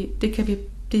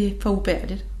det er for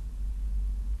ubærligt.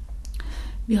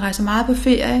 Vi rejser meget på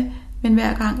ferie, men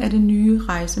hver gang er det nye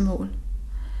rejsemål.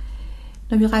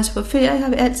 Når vi rejser på ferie, har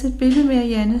vi altid et billede med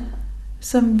Janne,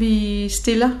 som vi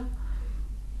stiller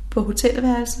på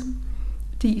hotelværelset.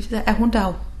 Fordi så er hun der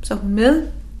jo, så er hun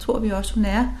med, tror vi også hun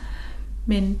er.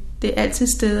 Men det er altid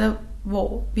steder,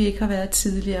 hvor vi ikke har været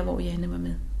tidligere, hvor Janne var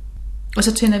med. Og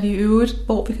så tænder vi i øvrigt,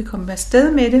 hvor vi kan komme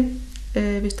afsted med det.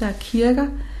 Hvis der er kirker,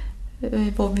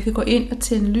 hvor vi kan gå ind og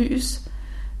tænde lys,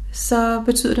 så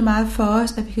betyder det meget for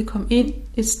os, at vi kan komme ind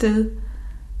et sted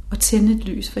og tænde et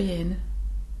lys for Janne.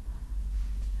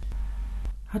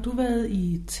 Har du været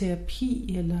i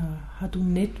terapi, eller har du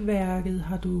netværket?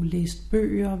 Har du læst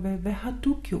bøger? Hvad har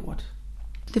du gjort?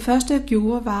 Det første, jeg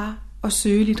gjorde, var at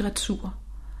søge litteratur.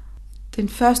 Den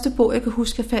første bog, jeg kan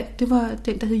huske, jeg fandt, det var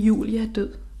den, der hed Julia er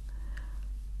død.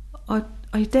 Og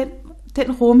i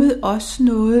den rummede også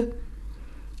noget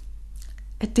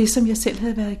af det, som jeg selv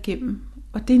havde været igennem.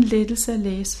 Og det er en lettelse at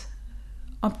læse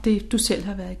om det, du selv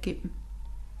har været igennem.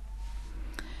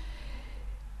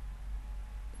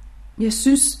 Jeg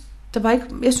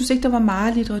synes ikke, der var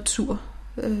meget litteratur.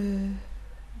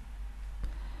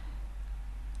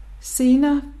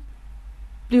 Senere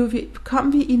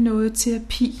kom vi i noget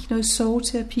terapi, noget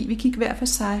sorgterapi. Vi gik hver for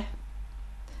sig.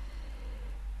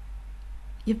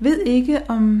 Jeg ved ikke,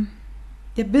 om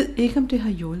det har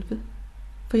hjulpet.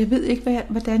 For jeg ved ikke,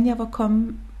 hvordan jeg var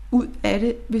kommet ud af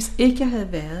det, hvis ikke jeg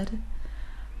havde været det.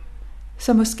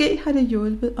 Så måske har det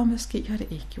hjulpet, og måske har det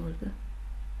ikke hjulpet.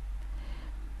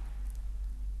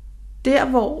 Der,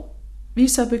 hvor vi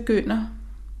så begynder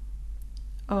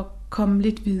at komme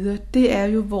lidt videre, det er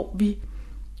jo, hvor vi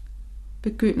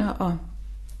begynder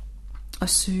at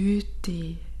søge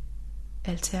det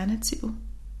alternative.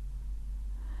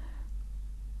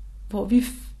 Hvor vi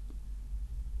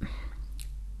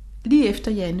lige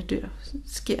efter Janne dør,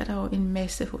 sker der jo en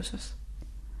masse hos os.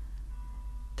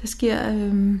 Der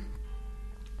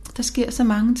sker så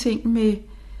mange ting med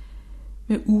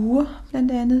uger,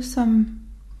 blandt andet, som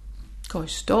går i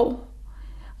stå,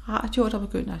 radioer, der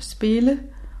begynder at spille,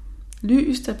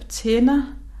 lys, der tænder,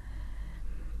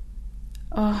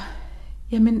 og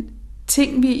jamen,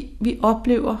 ting, vi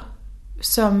oplever,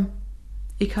 som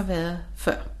ikke har været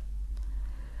før.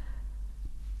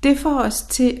 Det får os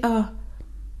til at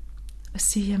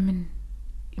sige, jamen,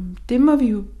 det må vi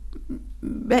jo,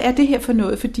 hvad er det her for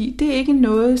noget? Fordi det er ikke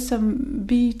noget, som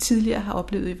vi tidligere har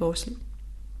oplevet i vores liv.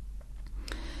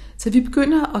 Så vi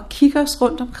begynder at kigge os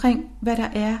rundt omkring, hvad der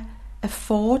er af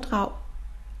foredrag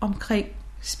omkring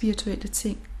spirituelle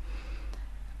ting.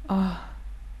 Og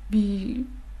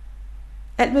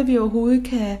alt hvad vi overhovedet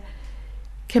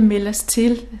kan melde os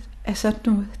til af sådan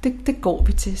noget, det går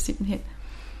vi til simpelthen.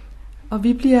 Og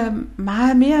vi bliver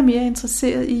meget mere og mere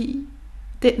interesseret i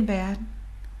den verden.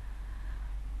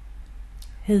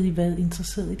 Havde I været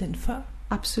interesseret i den før?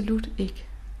 Absolut ikke.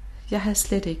 Jeg havde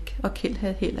slet ikke, og Kjeld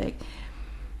havde heller ikke.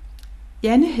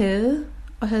 Janne havde,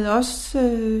 og havde også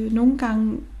nogle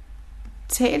gange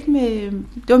talt med,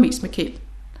 det var mest med Kjeld.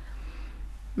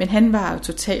 Men han var jo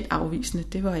totalt afvisende.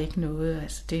 Det var ikke noget,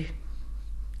 altså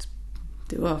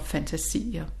det var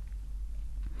fantasier.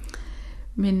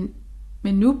 Men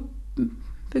nu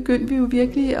begyndte vi jo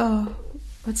virkelig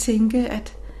at tænke,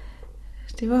 at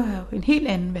det var jo en helt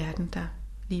anden verden, der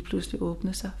lige pludselig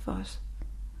åbnede sig for os.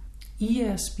 I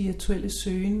jeres spirituelle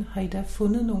søgen, har I da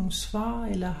fundet nogle svar,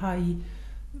 eller har I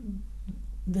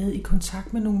været i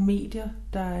kontakt med nogle medier,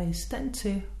 der er i stand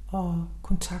til at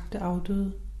kontakte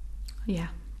afdøde? Ja.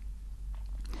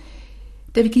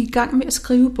 Da vi gik i gang med at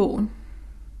skrive bogen,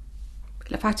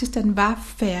 eller faktisk da den var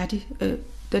færdig,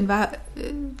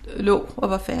 lå og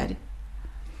var færdig,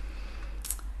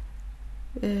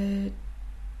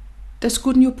 der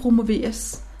skulle den jo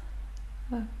promoveres.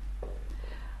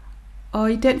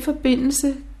 Og i den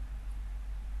forbindelse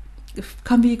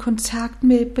kom vi i kontakt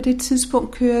med, på det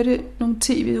tidspunkt kørte nogle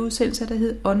tv-udsendelser, der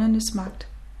hed Åndernes Magt.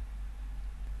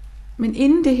 Men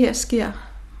inden det her sker,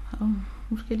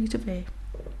 nu skal jeg lige tilbage.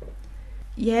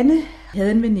 Janne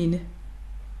havde en veninde,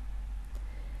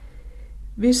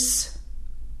 hvis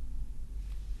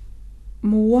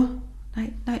mor,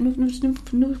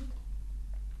 nu.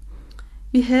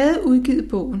 Vi havde udgivet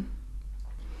bogen.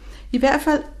 I hvert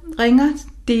fald ringer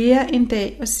Dea en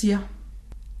dag og siger,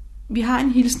 vi har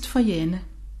en hilsen fra Janne.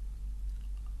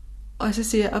 Og så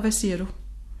siger jeg, og hvad siger du?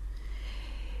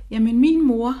 Jamen, min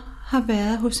mor har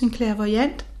været hos en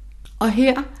clairvoyant, og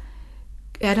her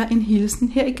er der en hilsen.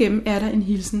 Herigennem er der en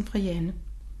hilsen fra Janne.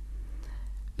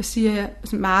 Jeg siger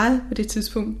meget på det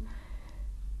tidspunkt,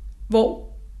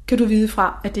 hvor kan du vide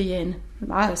fra, at det er Janne?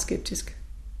 Meget skeptisk.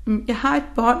 Jeg har et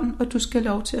bånd, og du skal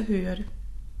have lov til at høre det.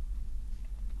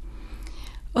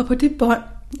 Og på det bånd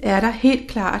er der helt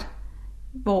klart,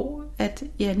 hvor at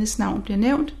Jannes navn bliver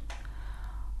nævnt,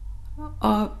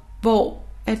 og hvor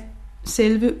at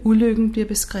selve ulykken bliver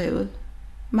beskrevet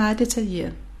meget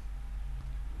detaljeret.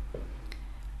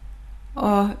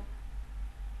 Og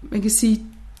man kan sige,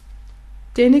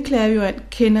 denne clairvoyant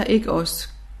kender ikke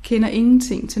os, kender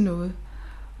ingenting til noget.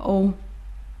 Og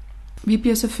vi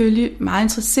bliver selvfølgelig meget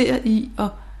interesseret i at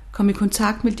komme i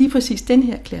kontakt med lige præcis den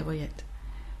her clairvoyant.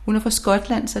 Hun er fra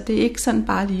Skotland, så det er ikke sådan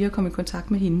bare lige at komme i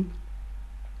kontakt med hende.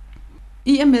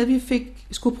 I og med, at vi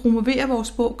skulle promovere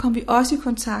vores bog, kom vi også i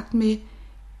kontakt med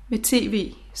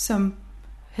TV, som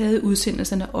havde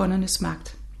udsendelserne Åndernes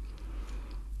Magt.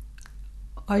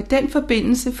 Og i den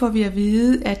forbindelse får vi at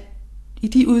vide, at i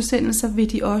de udsendelser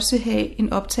vil de også have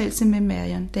en optagelse med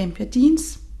Marion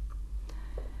Dampier-Deans.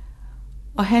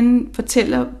 Og han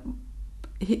fortæller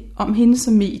om hende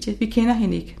som medie. Vi kender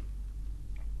hende ikke.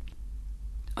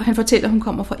 Og han fortæller, at hun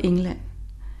kommer fra England.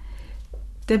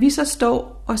 Da vi så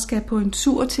står og skal på en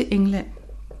tur til England,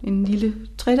 en lille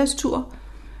 3-dagestur,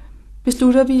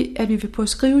 beslutter vi, at vi vil på at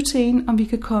skrive til hende, om vi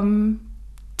kan komme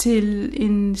til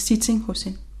en sitting hos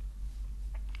hende.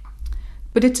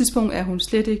 På det tidspunkt er hun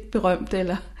slet ikke berømt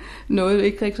eller noget,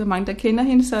 ikke rigtig så mange, der kender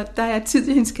hende, så der er tid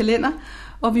i hendes kalender,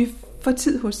 og vi får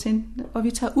tid hos hende, og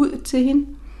vi tager ud til hende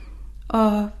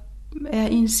og er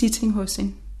i en sitting hos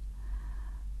hende.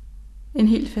 En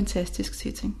helt fantastisk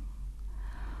sitting.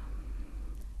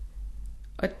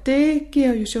 Og det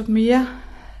giver jo så mere,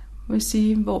 må jeg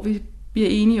sige, hvor vi bliver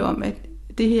enige om, at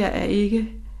det her er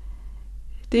ikke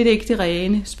det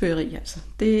rene spøgeri. Altså.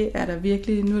 Det er der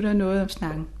virkelig, nu er der noget om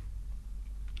snakken.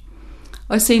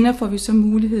 Og senere får vi så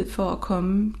mulighed for at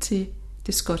komme til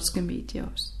det skotske medie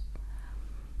også.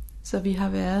 Så vi har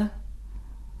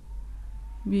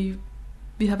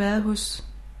været hos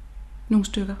nogle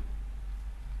stykker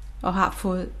og har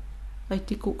fået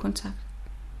rigtig god kontakt.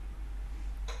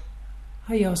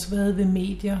 Har I også været ved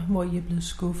medier, hvor I er blevet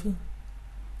skuffet?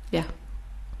 Ja,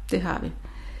 det har vi.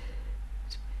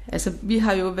 Altså, vi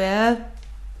har jo været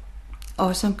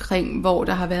også omkring, hvor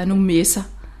der har været nogle messer,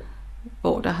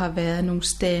 hvor der har været nogle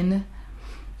stande.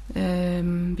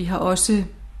 Vi har også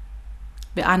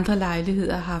ved andre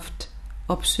lejligheder haft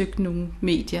opsøgt nogle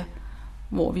medier,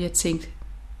 hvor vi har tænkt,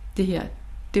 det her,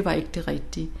 det var ikke det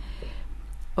rigtige.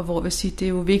 Og hvor vi siger, det er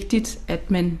jo vigtigt,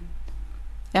 at man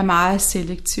er meget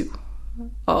selektiv.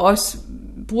 Og også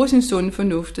bruger sin sunde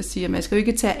fornuft og siger, at man skal jo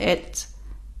ikke tage alt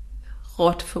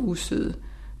råt for usødet.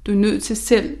 Du er nødt til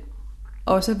selv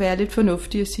også at være lidt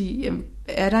fornuftig og sige, jamen,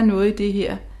 er der noget i det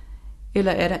her,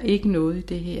 eller er der ikke noget i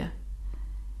det her?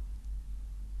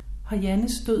 Har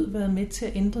Jannes død været med til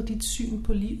at ændre dit syn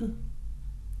på livet?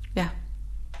 Ja,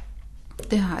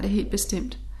 det har det helt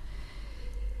bestemt.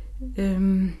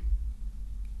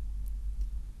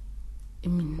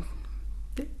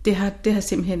 Det har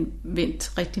simpelthen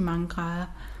vendt rigtig mange grader.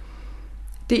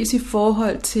 Dels i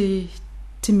forhold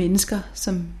til mennesker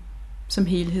som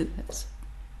helhed. Altså,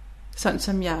 sådan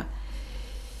som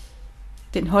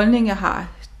den holdning jeg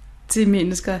har til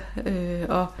mennesker,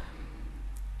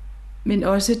 men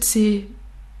også til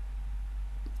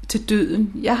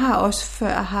døden. Jeg har også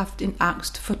før haft en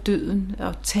angst for døden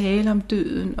og tale om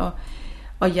døden,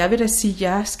 og jeg vil da sige, at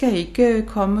jeg skal ikke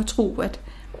komme og tro, at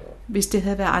hvis det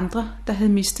havde været andre, der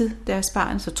havde mistet deres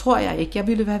barn, så tror jeg ikke, jeg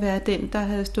ville have været den, der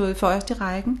havde stået først i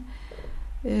rækken.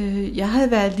 Jeg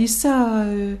havde været lige så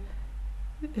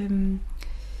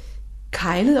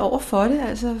kejlet over for det,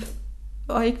 altså,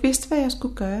 og ikke vidste, hvad jeg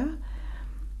skulle gøre.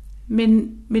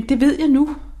 Men det ved jeg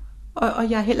nu, og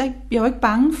jeg er jo ikke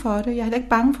bange for det. Jeg er heller ikke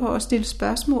bange for at stille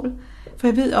spørgsmål, for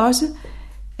jeg ved også,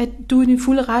 at du er i din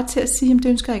fulde ret til at sige, at det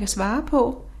ønsker jeg ikke at svare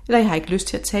på, eller jeg har ikke lyst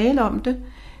til at tale om det.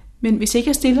 Men hvis ikke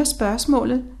jeg stiller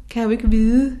spørgsmålet, kan jeg jo ikke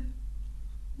vide,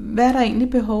 hvad der egentlig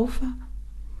er behov for.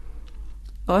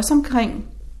 Også omkring,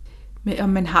 om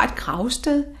man har et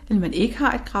gravsted, eller man ikke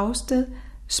har et gravsted.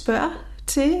 Spørg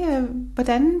til,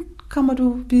 hvordan kommer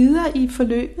du videre i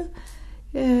forløbet?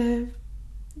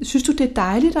 Synes du, det er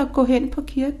dejligt at gå hen på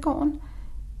kirkegården?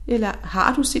 Eller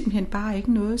har du simpelthen bare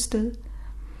ikke noget sted?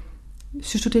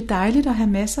 Synes du, det er dejligt at have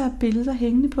masser af billeder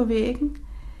hængende på væggen?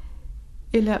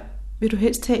 Eller vil du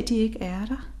helst have, at de ikke er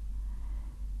der?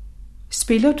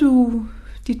 Spiller du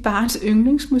dit barns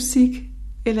yndlingsmusik,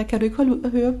 eller kan du ikke holde ud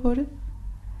og høre på det?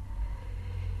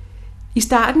 I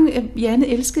starten, Janne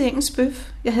elskede engelsk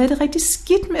bøf. Jeg havde det rigtig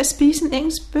skidt med at spise en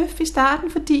engelsk bøf i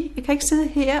starten, fordi jeg kan ikke sidde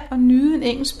her og nyde en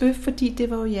engelsk bøf, fordi det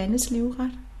var jo Jannes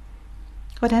livret.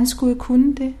 Hvordan skulle jeg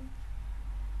kunne det?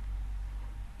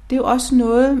 Det er jo også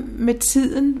noget med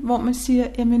tiden, hvor man siger,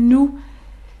 jamen nu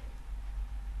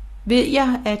ved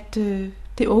jeg, at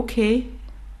det er okay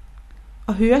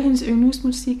at høre hendes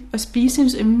yndlingsmusik, og spise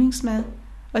hendes yndlingsmad,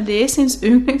 og læse hendes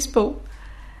yndlingsbog,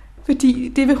 fordi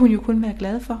det vil hun jo kun være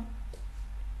glad for.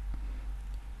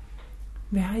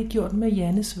 Hvad har I gjort med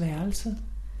Jannes værelse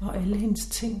og alle hendes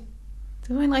ting?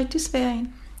 Det var en rigtig svær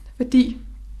en, fordi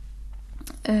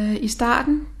i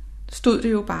starten stod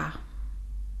det jo bare.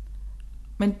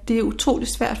 Men det er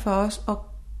utroligt svært for os at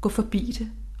gå forbi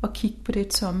det og kigge på det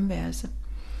tomme værelse.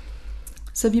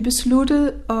 Så vi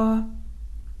besluttede at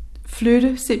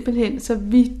flytte simpelthen, så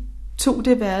vi tog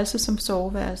det værelse som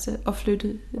soveværelse og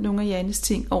flyttede nogle af Jannes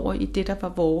ting over i det, der var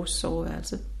vores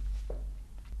soveværelse.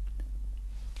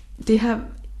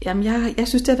 Jeg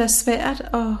synes, det har været svært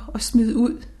at smide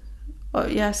ud,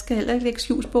 og jeg skal heller ikke lægge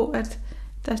skjul på, at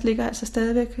der ligger altså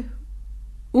stadigvæk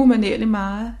umanerligt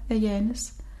meget af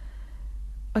Jannes.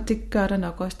 Og det gør der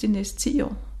nok også de næste 10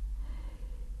 år.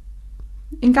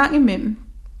 En gang imellem,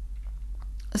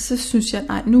 så synes jeg,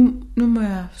 nej, nu må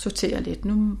jeg sortere lidt.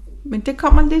 Men det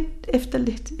kommer lidt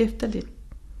efter lidt.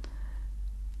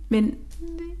 Men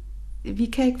vi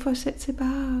kan ikke få os selv til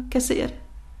bare at kassere det.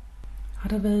 Har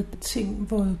der været ting,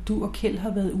 hvor du og Kjeld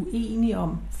har været uenige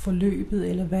om forløbet,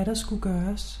 eller hvad der skulle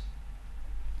gøres?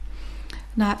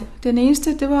 Nej, den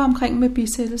eneste, det var omkring med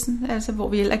bisættelsen, altså hvor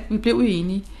vi blev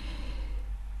uenige.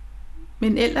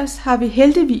 Men ellers har vi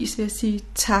heldigvis, vil jeg sige,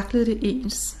 taklet det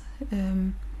ens.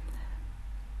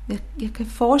 Jeg kan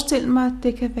forestille mig, at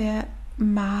det kan være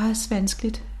meget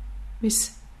vanskeligt,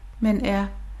 hvis man er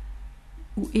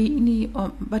uenig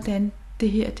om, hvordan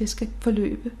det her det skal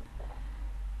forløbe.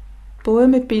 Både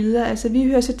med billeder, altså vi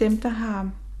hører til dem, der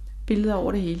har billeder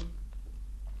over det hele.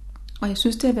 Og jeg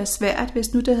synes, det har været svært,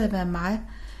 hvis nu det havde været mig,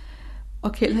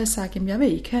 og Kjeld havde sagt, jamen jeg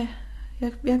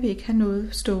vil ikke have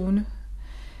noget stående.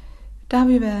 Der har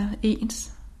vi været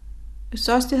ens.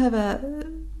 Så også det har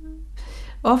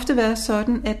ofte været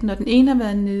sådan, at når den ene har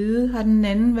været nede, har den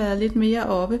anden været lidt mere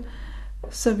oppe,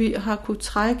 så vi har kunne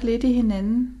trække lidt i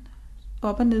hinanden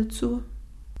op- og nedtur.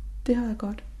 Det har været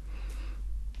godt.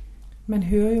 Man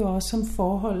hører jo også om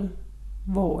forhold,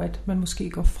 hvor at man måske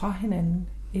går fra hinanden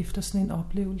efter sådan en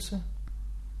oplevelse.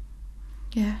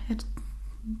 Ja,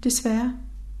 desværre.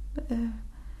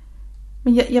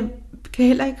 Men jeg kan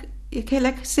heller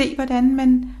ikke se, hvordan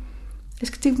man...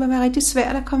 Det må være rigtig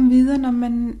svært at komme videre,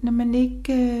 når man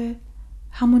ikke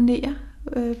harmonerer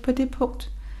på det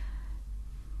punkt.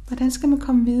 Hvordan skal man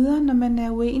komme videre, når man er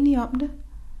uenig om det?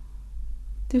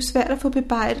 Det er jo svært at få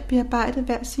bearbejdet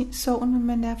hver sin sorg, når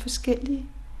man er forskellige.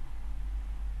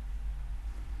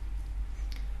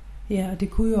 Ja, og det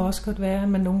kunne jo også godt være, at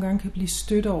man nogle gange kan blive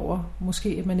stødt over, måske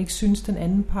at man ikke synes, den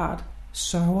anden part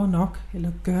sørger nok,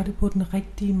 eller gør det på den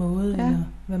rigtige måde, ja. Eller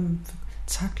man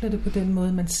takler det på den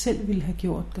måde, man selv ville have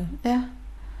gjort det. Ja,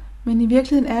 men i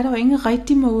virkeligheden er der jo ingen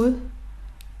rigtig måde.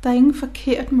 Der er ingen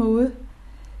forkert måde.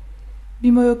 Vi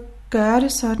må jo gøre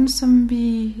det sådan, som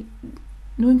vi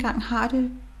nu engang har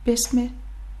det bedst med.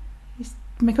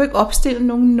 Man kan jo ikke opstille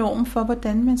nogen norm for,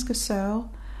 hvordan man skal sørge.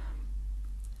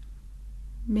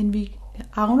 Men vi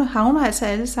havner altså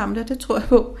alle sammen der, det tror jeg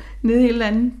på, nede i et eller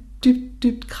andet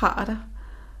dybt krater.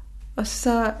 Og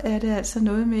så er det altså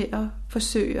noget med at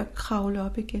forsøge at kravle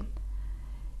op igen.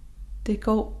 Det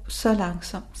går så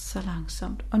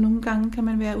langsomt. Og nogle gange kan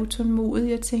man være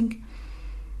utålmodig og tænke,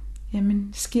 jamen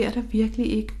sker der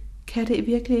virkelig ikke? Kan det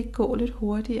virkelig ikke gå lidt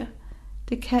hurtigere?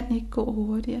 Det kan ikke gå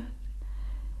hurtigere.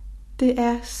 Det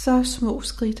er så små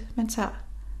skridt, man tager.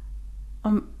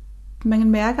 Og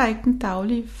man mærker ikke den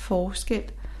daglige forskel.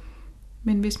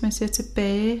 Men hvis man ser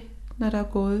tilbage, når der er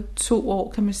gået 2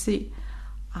 år, kan man se,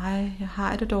 jeg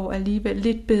har det dog alligevel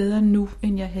lidt bedre nu,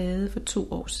 end jeg havde for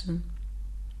 2 år siden.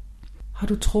 Har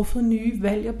du truffet nye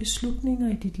valg og beslutninger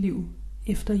i dit liv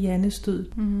efter Jannes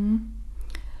død? Mm.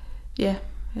 Ja,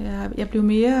 jeg blev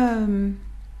mere,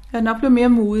 jeg er nok blevet mere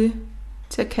modig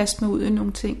til at kaste mig ud i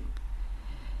nogle ting.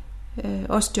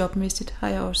 Også jobmæssigt har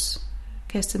jeg også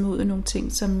kastet mig ud i nogle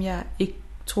ting, som jeg ikke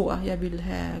tror, jeg ville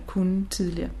have kunnet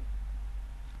tidligere.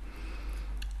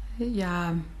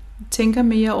 Jeg tænker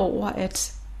mere over,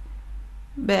 at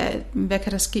hvad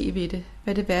kan der ske ved det?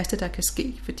 Hvad er det værste, der kan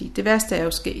ske? Fordi det værste er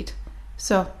jo sket.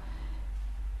 Så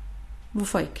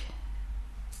hvorfor ikke?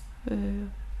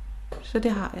 Så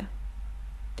det har jeg.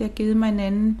 Det har givet mig en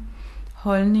anden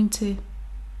holdning til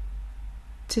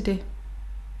det.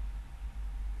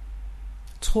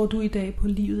 Tror du i dag på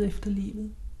livet efter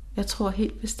livet? Jeg tror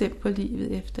helt bestemt på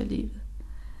livet efter livet.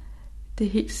 Det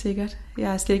er helt sikkert.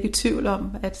 Jeg er slet ikke i tvivl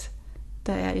om, at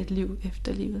der er et liv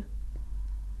efter livet.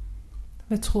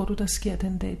 Hvad tror du, der sker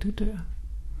den dag, du dør?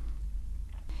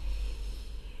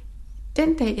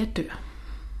 Den dag, jeg dør,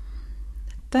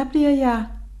 der bliver jeg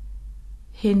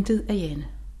hentet af Janne.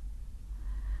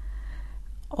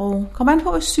 Og kommer an på,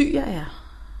 hvor syg jeg er.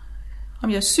 Om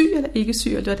jeg er syg eller ikke syg,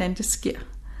 eller hvordan det sker.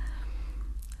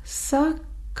 Så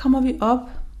kommer vi op.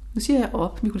 Nu siger jeg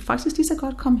op. Vi kunne faktisk lige så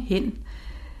godt komme hen.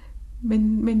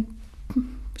 Men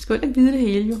vi skal jo ikke vide det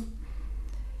hele jo.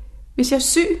 Hvis jeg er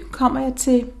syg, kommer jeg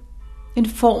til en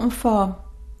form for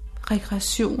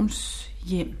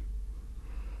rekreationshjem.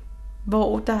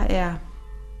 Hvor der er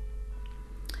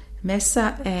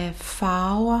masser af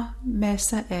farver,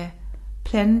 masser af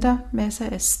planter, masser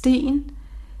af sten,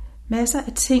 masser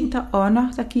af ting, der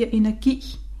ånder, der giver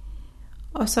energi,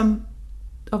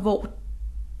 og hvor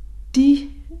de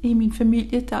i min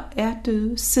familie, der er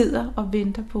døde, sidder og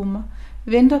venter på mig.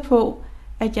 Venter på,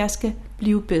 at jeg skal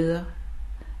blive bedre.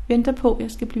 Venter på, at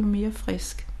jeg skal blive mere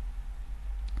frisk.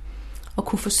 Og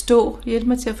kunne hjælpe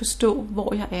mig til at forstå,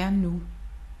 hvor jeg er nu.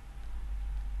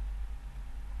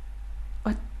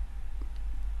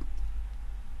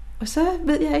 Og så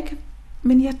ved jeg ikke,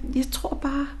 men jeg tror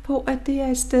bare på, at det er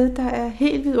et sted, der er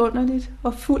helt vidunderligt,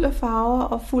 og fuld af farver,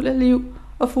 og fuld af liv,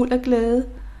 og fuld af glæde,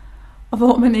 og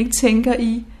hvor man ikke tænker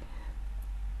i,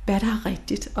 hvad der er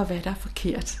rigtigt, og hvad der er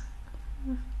forkert.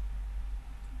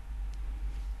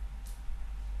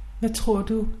 Hvad tror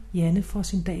du, Janne får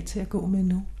sin dag til at gå med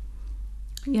nu?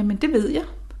 Jamen, det ved jeg.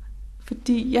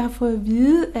 Fordi jeg har fået at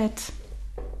vide, at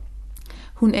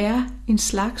hun er en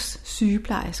slags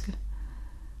sygeplejerske,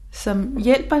 som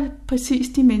hjælper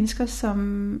præcis de mennesker,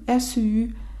 som er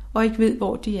syge, og ikke ved,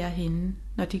 hvor de er henne,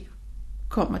 når de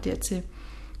kommer dertil.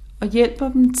 Og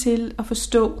hjælper dem til at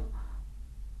forstå,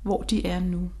 hvor de er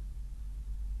nu.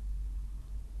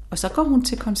 Og så går hun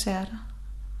til koncerter,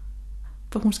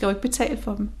 for hun skal jo ikke betale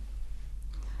for dem.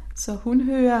 Så hun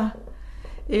hører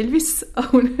Elvis, og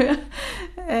hun hører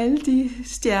alle de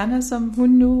stjerner, som hun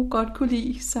nu godt kunne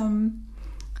lide, som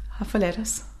har forladt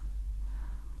os.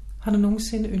 Har du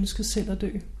nogensinde ønsket selv at dø?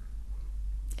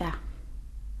 Ja.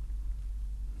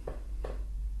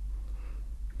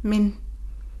 Men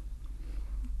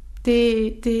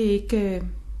det er ikke...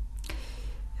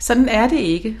 Sådan er det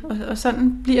ikke, og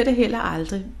sådan bliver det heller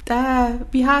aldrig.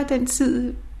 Vi har den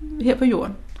tid her på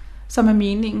jorden, som er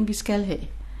meningen, vi skal have.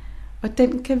 Og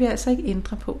den kan vi altså ikke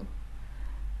ændre på.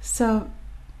 Så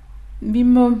vi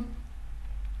må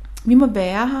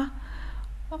være her,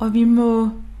 og vi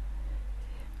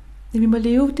må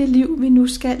leve det liv, vi nu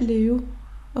skal leve,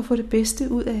 og få det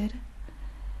bedste ud af det.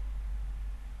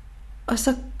 Og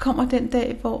så kommer den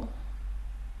dag, hvor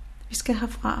vi skal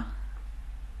herfra.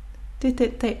 Det er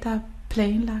den dag, der er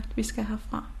planlagt, vi skal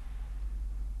herfra.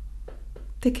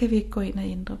 Det kan vi ikke gå ind og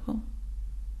ændre på.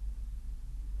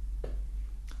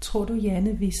 Tror du,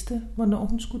 Janne vidste, hvornår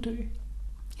hun skulle dø?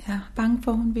 Jeg er bange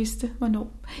for, at hun vidste,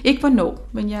 hvornår. Ikke hvornår,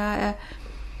 men jeg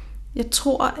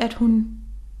tror, at hun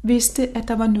vidste, at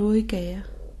der var noget i gære.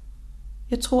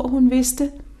 Jeg tror, hun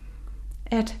vidste,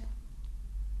 at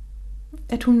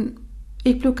hun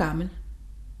ikke blev gammel.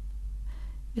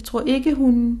 Jeg tror ikke,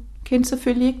 hun kendte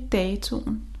selvfølgelig ikke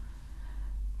datoen.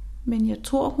 Men jeg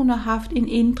tror, hun har haft en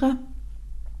indre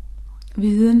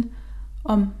viden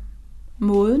om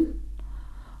måden,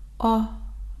 og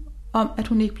om, at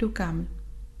hun ikke blev gammel.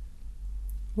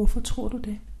 Hvorfor tror du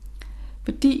det?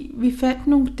 Fordi vi fandt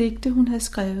nogle digte, hun havde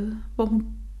skrevet, hvor hun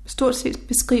stort set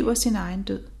beskriver sin egen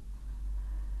død.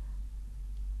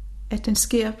 At den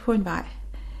sker på en vej.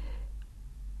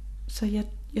 Så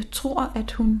jeg tror,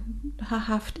 at hun har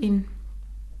haft en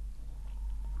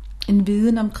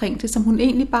viden omkring det, som hun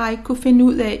egentlig bare ikke kunne finde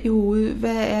ud af i hovedet.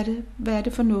 Hvad er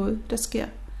det for noget, der sker?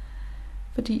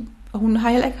 Og hun har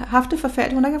heller ikke haft det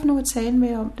forfærdeligt. Hun har ikke haft nogen at tale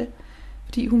med om det.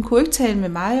 Fordi hun kunne ikke tale med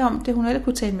mig om det. Hun har heller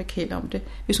kunne tale med Kjeld om det.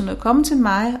 Hvis hun havde kommet til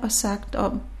mig og sagt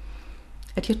om,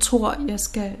 at jeg tror, jeg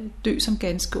skal dø som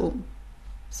ganske ung,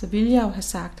 så ville jeg jo have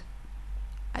sagt,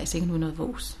 ej, så ikke nu noget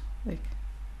vås. Ikke?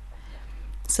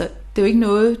 Så det er jo ikke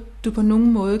noget, du på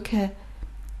nogen måde kan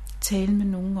tale med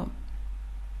nogen om.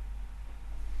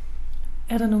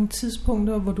 Er der nogle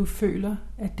tidspunkter, hvor du føler,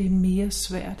 at det er mere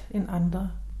svært end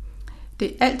andre?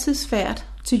 Det er altid svært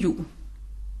til jul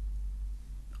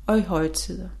og i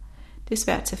højtider. Det er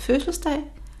svært til fødselsdag,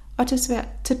 og det er svært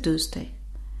til dødsdag.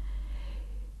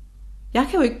 Jeg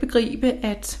kan jo ikke begribe,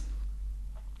 at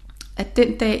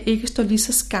den dag ikke står lige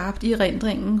så skarpt i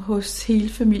erindringen hos hele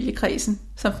familiekredsen,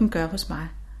 som den gør hos mig.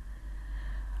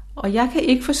 Og jeg kan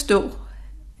ikke forstå,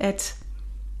 at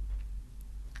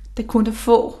der kun er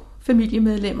få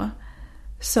familiemedlemmer,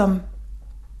 som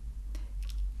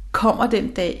kommer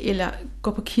den dag, eller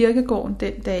går på kirkegården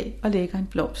den dag og lægger en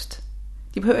blomst.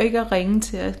 De behøver ikke at ringe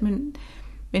til os,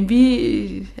 men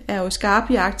vi er jo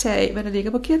skarpe iagttagere af, hvad der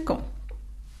ligger på kirkegården.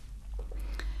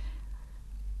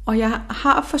 Og jeg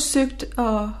har forsøgt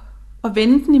at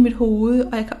vende den i mit hoved,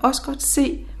 og jeg kan også godt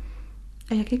se,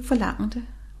 at jeg kan ikke forlange det,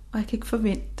 og jeg kan ikke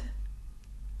forvente det.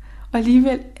 Og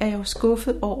alligevel er jeg jo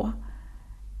skuffet over,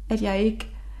 at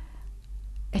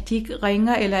de ikke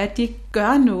ringer, eller at de ikke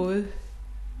gør noget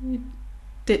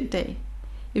den dag.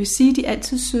 Jeg vil sige, at de er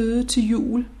altid søde til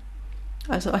jul,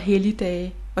 altså og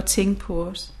helligdage, og tænke på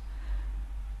os.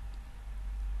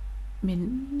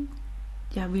 Men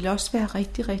jeg ville også være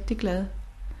rigtig, rigtig glad,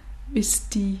 hvis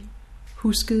de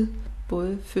huskede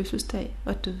både fødselsdag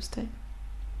og dødsdag.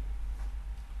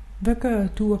 Hvad gør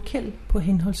du og Kjeld på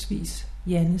henholdsvis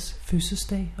Jannes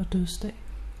fødselsdag og dødsdag?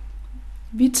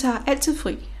 Vi tager altid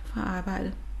fri fra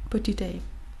arbejdet på de dage.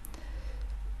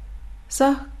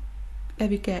 Så er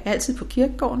vi altid på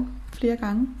kirkegården flere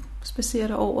gange, spacerer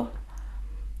derover,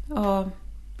 og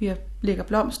vi lægger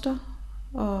blomster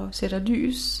og sætter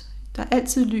lys. Der er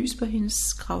altid lys på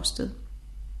hendes gravsted.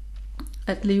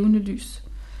 Et levende lys.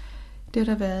 Det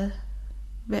har der været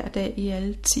hver dag i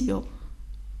alle 10 år,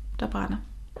 der brænder.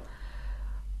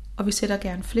 Og vi sætter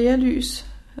gerne flere lys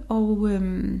og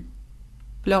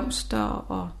blomster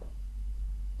og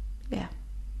ja.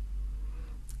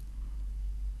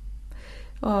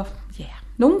 Og ja,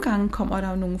 nogle gange kommer der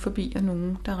jo nogen forbi og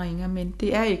nogen der ringer, men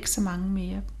det er ikke så mange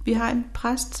mere. Vi har en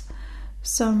præst,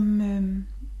 som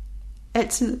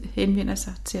altid henvender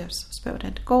sig til os og spørger,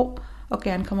 hvordan det går, og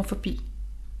gerne kommer forbi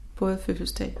både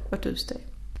fødselsdag og dødsdag.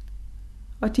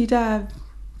 Og de, der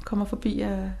kommer forbi,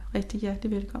 er rigtig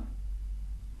hjertelig velkommen.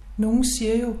 Nogen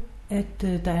siger jo, at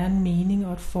der er en mening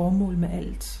og et formål med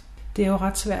alt. Det er jo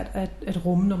ret svært at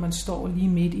rumme, når man står lige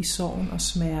midt i sorgen og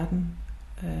smerten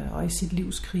og i sit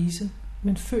livs krise.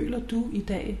 Men føler du i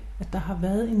dag, at der har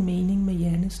været en mening med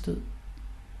Jannes død?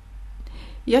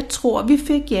 Jeg tror, vi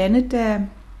fik Janne, da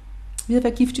vi havde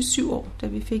været gift i 7 år, da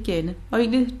vi fik Janne. Og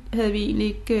egentlig havde vi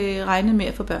ikke regnet med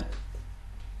at få børn.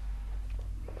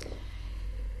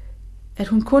 At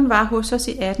hun kun var hos os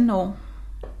i 18 år.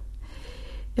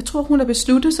 Jeg tror, hun har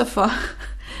besluttet sig for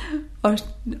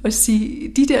at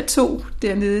sige, de der 2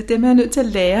 dernede, dem er jeg nødt til at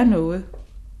lære noget.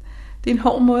 Det er en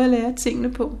hård måde at lære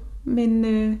tingene på, men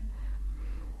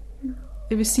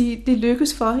jeg vil sige, det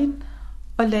lykkes for hende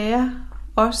at lære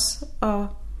os at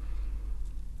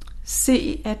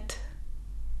se, at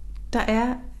der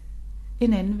er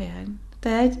en anden verden. Der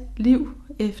er et liv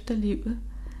efter livet.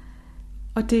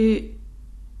 Og det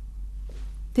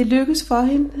lykkes for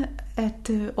hende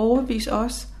at overbevise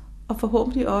os, og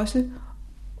forhåbentlig også,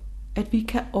 at vi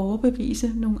kan overbevise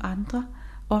nogle andre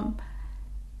om,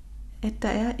 at der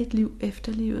er et liv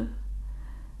efter livet.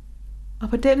 Og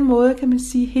på den måde kan man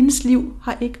sige, at hendes liv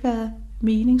har ikke været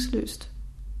meningsløst,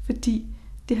 fordi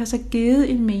det har så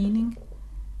givet en mening.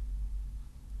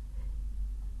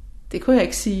 Det kunne jeg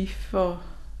ikke sige for...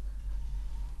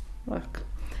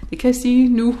 Det kan jeg sige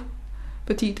nu,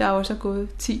 fordi der er også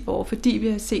gået 10 år, fordi vi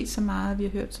har set så meget, vi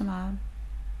har hørt så meget.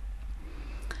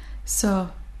 Så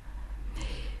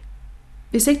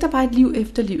hvis ikke der var et liv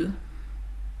efter livet,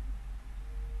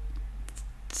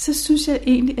 så synes jeg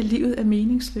egentlig, at livet er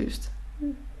meningsløst.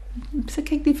 Så kan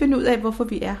jeg ikke lige finde ud af, hvorfor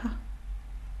vi er her.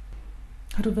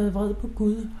 Har du været vred på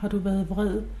Gud? Har du været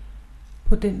vred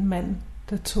på den mand,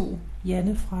 der tog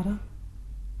Janne fra dig?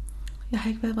 Jeg har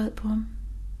ikke været vred på ham.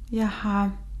 Jeg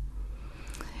har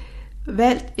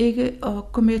valgt ikke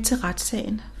at gå med til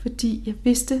retssagen, fordi jeg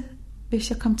vidste, hvis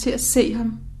jeg kom til at se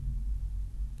ham,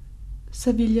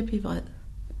 så ville jeg blive vred.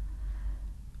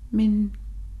 Men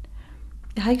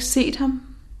jeg har ikke set ham.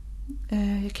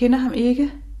 Jeg kender ham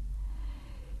ikke.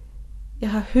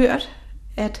 Jeg har hørt,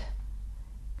 at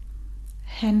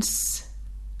hans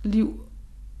liv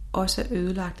også er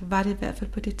ødelagt. Var det i hvert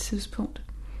fald på det tidspunkt.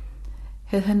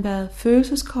 Havde han været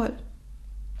følelseskold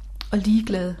og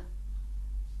ligeglad,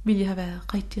 ville jeg have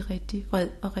været rigtig, rigtig vred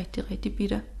og rigtig, rigtig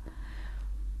bitter.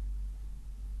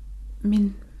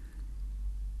 Men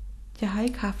jeg har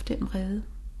ikke haft den vrede.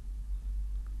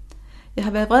 Jeg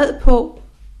har været vred på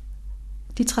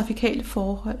de trafikale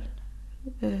forhold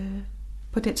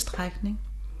på den strækning.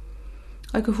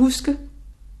 Og jeg kan huske,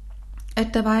 at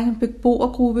der var en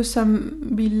beboergruppe, som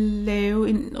ville lave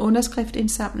en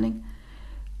underskriftindsamling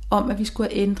om, at vi skulle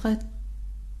have ændret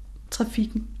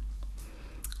trafikken.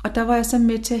 Og der var jeg så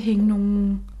med til at hænge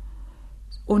nogle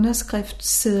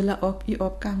underskriftssedler op i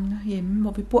opgangene hjemme,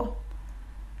 hvor vi bor.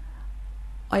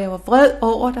 Og jeg var vred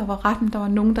over, at der var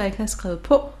nogen, der ikke havde skrevet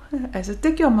på. Altså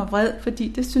det gjorde mig vred, fordi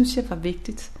det synes jeg var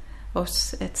vigtigt.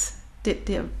 Også at den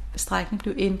der strækning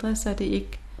blev ændret, så det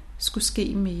ikke skulle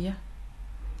ske mere.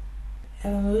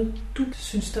 Er der noget, du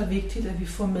synes, der er vigtigt, at vi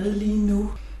får med lige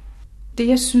nu? Det,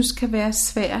 jeg synes kan være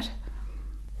svært,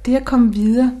 det at komme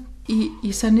videre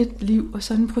i sådan et liv og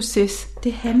sådan en proces,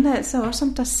 det handler altså også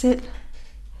om dig selv.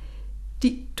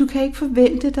 Du kan ikke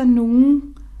forvente, at der er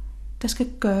nogen, der skal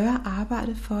gøre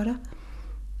arbejdet for dig.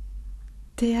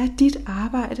 Det er dit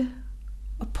arbejde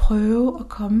at prøve at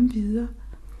komme videre.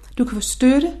 Du kan få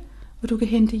støtte, og du kan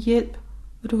hente hjælp,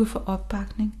 og du kan få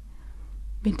opbakning.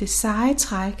 Men det seje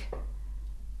træk,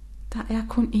 der er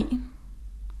kun én,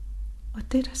 og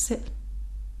det er dig selv.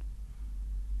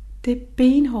 Det er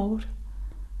benhårdt,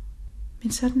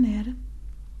 men sådan er det.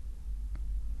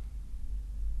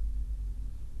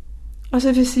 Og så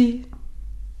vil jeg sige,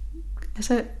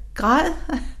 altså græd,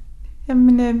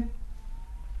 jamen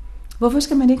hvorfor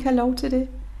skal man ikke have lov til det?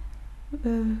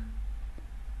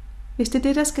 Hvis det er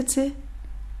det, der skal til,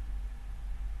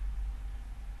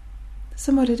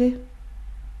 så må det det.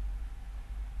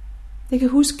 Jeg kan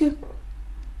huske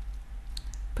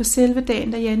på selve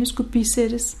dagen, da Janne skulle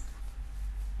bisættes,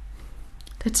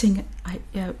 der tænkte jeg,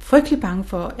 jeg er frygtelig bange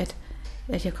for,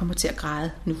 at jeg kommer til at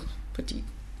græde nu, fordi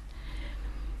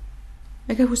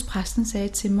jeg kan huske, præsten sagde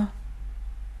til mig,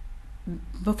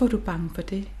 hvorfor er du bange for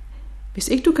det? Hvis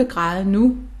ikke du kan græde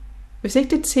nu, hvis ikke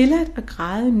det er tilladt at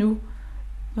græde nu,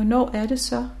 hvornår er det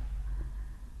så?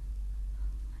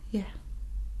 Ja.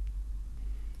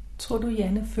 Tror du,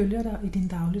 Janne følger dig i din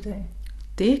dagligdag?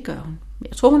 Det gør hun.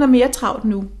 Jeg tror, hun er mere travlt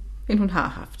nu, end hun har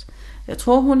haft. Jeg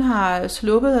tror, hun har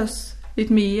sluppet os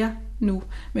lidt mere nu,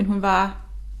 men hun var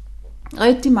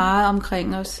rigtig meget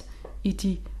omkring os i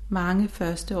de mange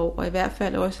første år, og i hvert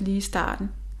fald også lige i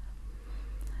starten.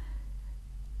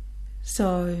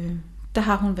 Så der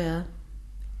har hun været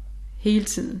hele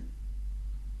tiden.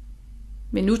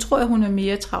 Men nu tror jeg, hun er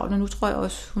mere travl, og nu tror jeg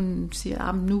også, hun siger,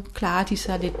 at nu klarer de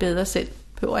sig lidt bedre selv.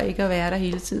 Behøver ikke at være der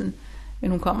hele tiden.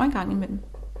 Men hun kommer en gang imellem.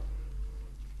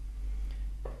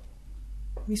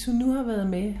 Hvis hun nu har været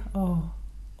med og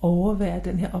overvære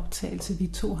den her optagelse, vi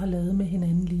to har lavet med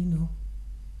hinanden lige nu,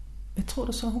 hvad tror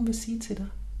du så, hun vil sige til dig?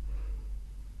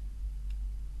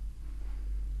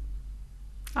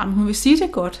 Jamen, hun vil sige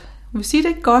det godt. Hun vil sige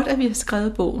det godt, at vi har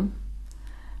skrevet bogen.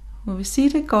 Hun vil sige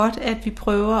det godt, at vi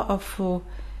prøver at få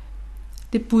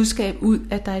det budskab ud,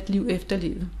 at der er et liv efter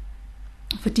livet.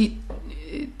 Fordi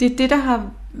det er det, der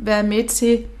har været med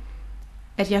til,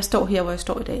 at jeg står her, hvor jeg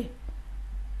står i dag.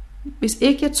 Hvis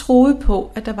ikke jeg troede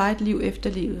på, at der var et liv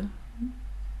efter livet,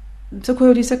 så kunne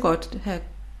jeg lige så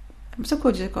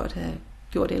godt have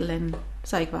gjort et eller andet,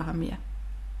 så jeg ikke var her mere.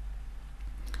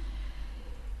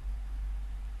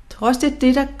 Jeg tror også, det er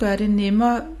det, der gør det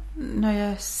nemmere, når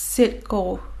jeg selv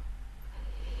går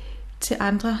til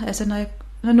andre. Altså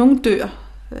når nogen dør,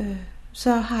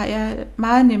 så har jeg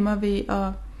meget nemmere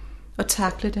ved at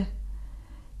takle det.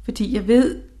 Fordi jeg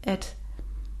ved, at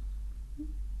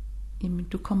jamen,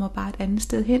 du kommer bare et andet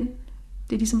sted hen.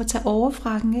 Det er ligesom at tage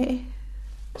overfrakken af.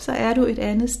 Så er du et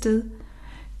andet sted.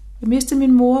 Jeg mistede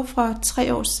min mor for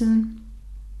 3 år siden.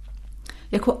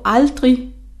 Jeg kunne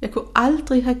aldrig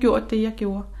have gjort det, jeg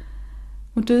gjorde.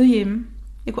 Hun døde hjemme.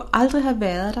 Jeg kunne aldrig have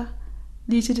været der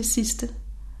lige til det sidste,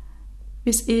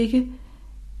 hvis ikke,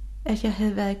 at jeg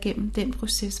havde været igennem den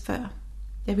proces før.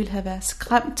 Jeg ville have været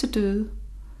skræmt til døde.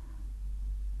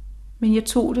 Men jeg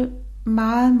tog det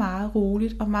meget, meget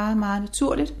roligt og meget, meget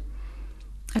naturligt,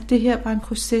 at det her var en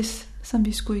proces, som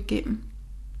vi skulle igennem.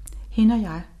 Hende og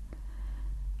jeg.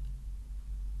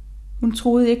 Hun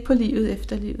troede ikke på livet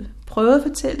efter livet. Prøvede at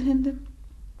fortælle hende det,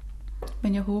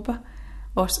 men jeg håber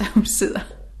også, at hun sidder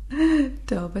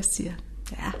deroppe og siger,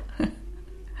 ja,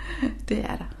 det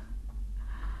er der.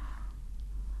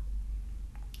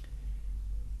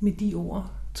 Med de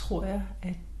ord tror jeg,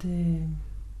 at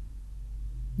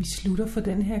vi slutter for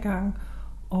den her gang.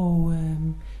 Og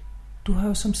du har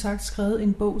jo som sagt skrevet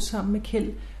en bog sammen med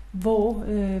Kjeld.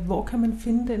 Hvor kan man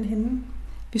finde den henne?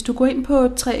 Hvis du går ind på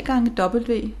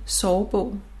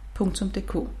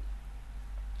www.sovebog.dk,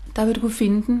 der vil du kunne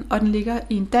finde den, og den ligger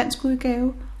i en dansk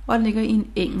udgave, og den ligger i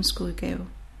en engelsk udgave.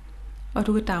 Og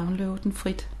du kan downloade den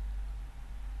frit.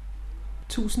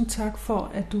 Tusind tak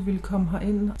for, at du ville komme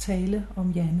herind og tale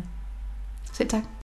om Janne. Selv tak.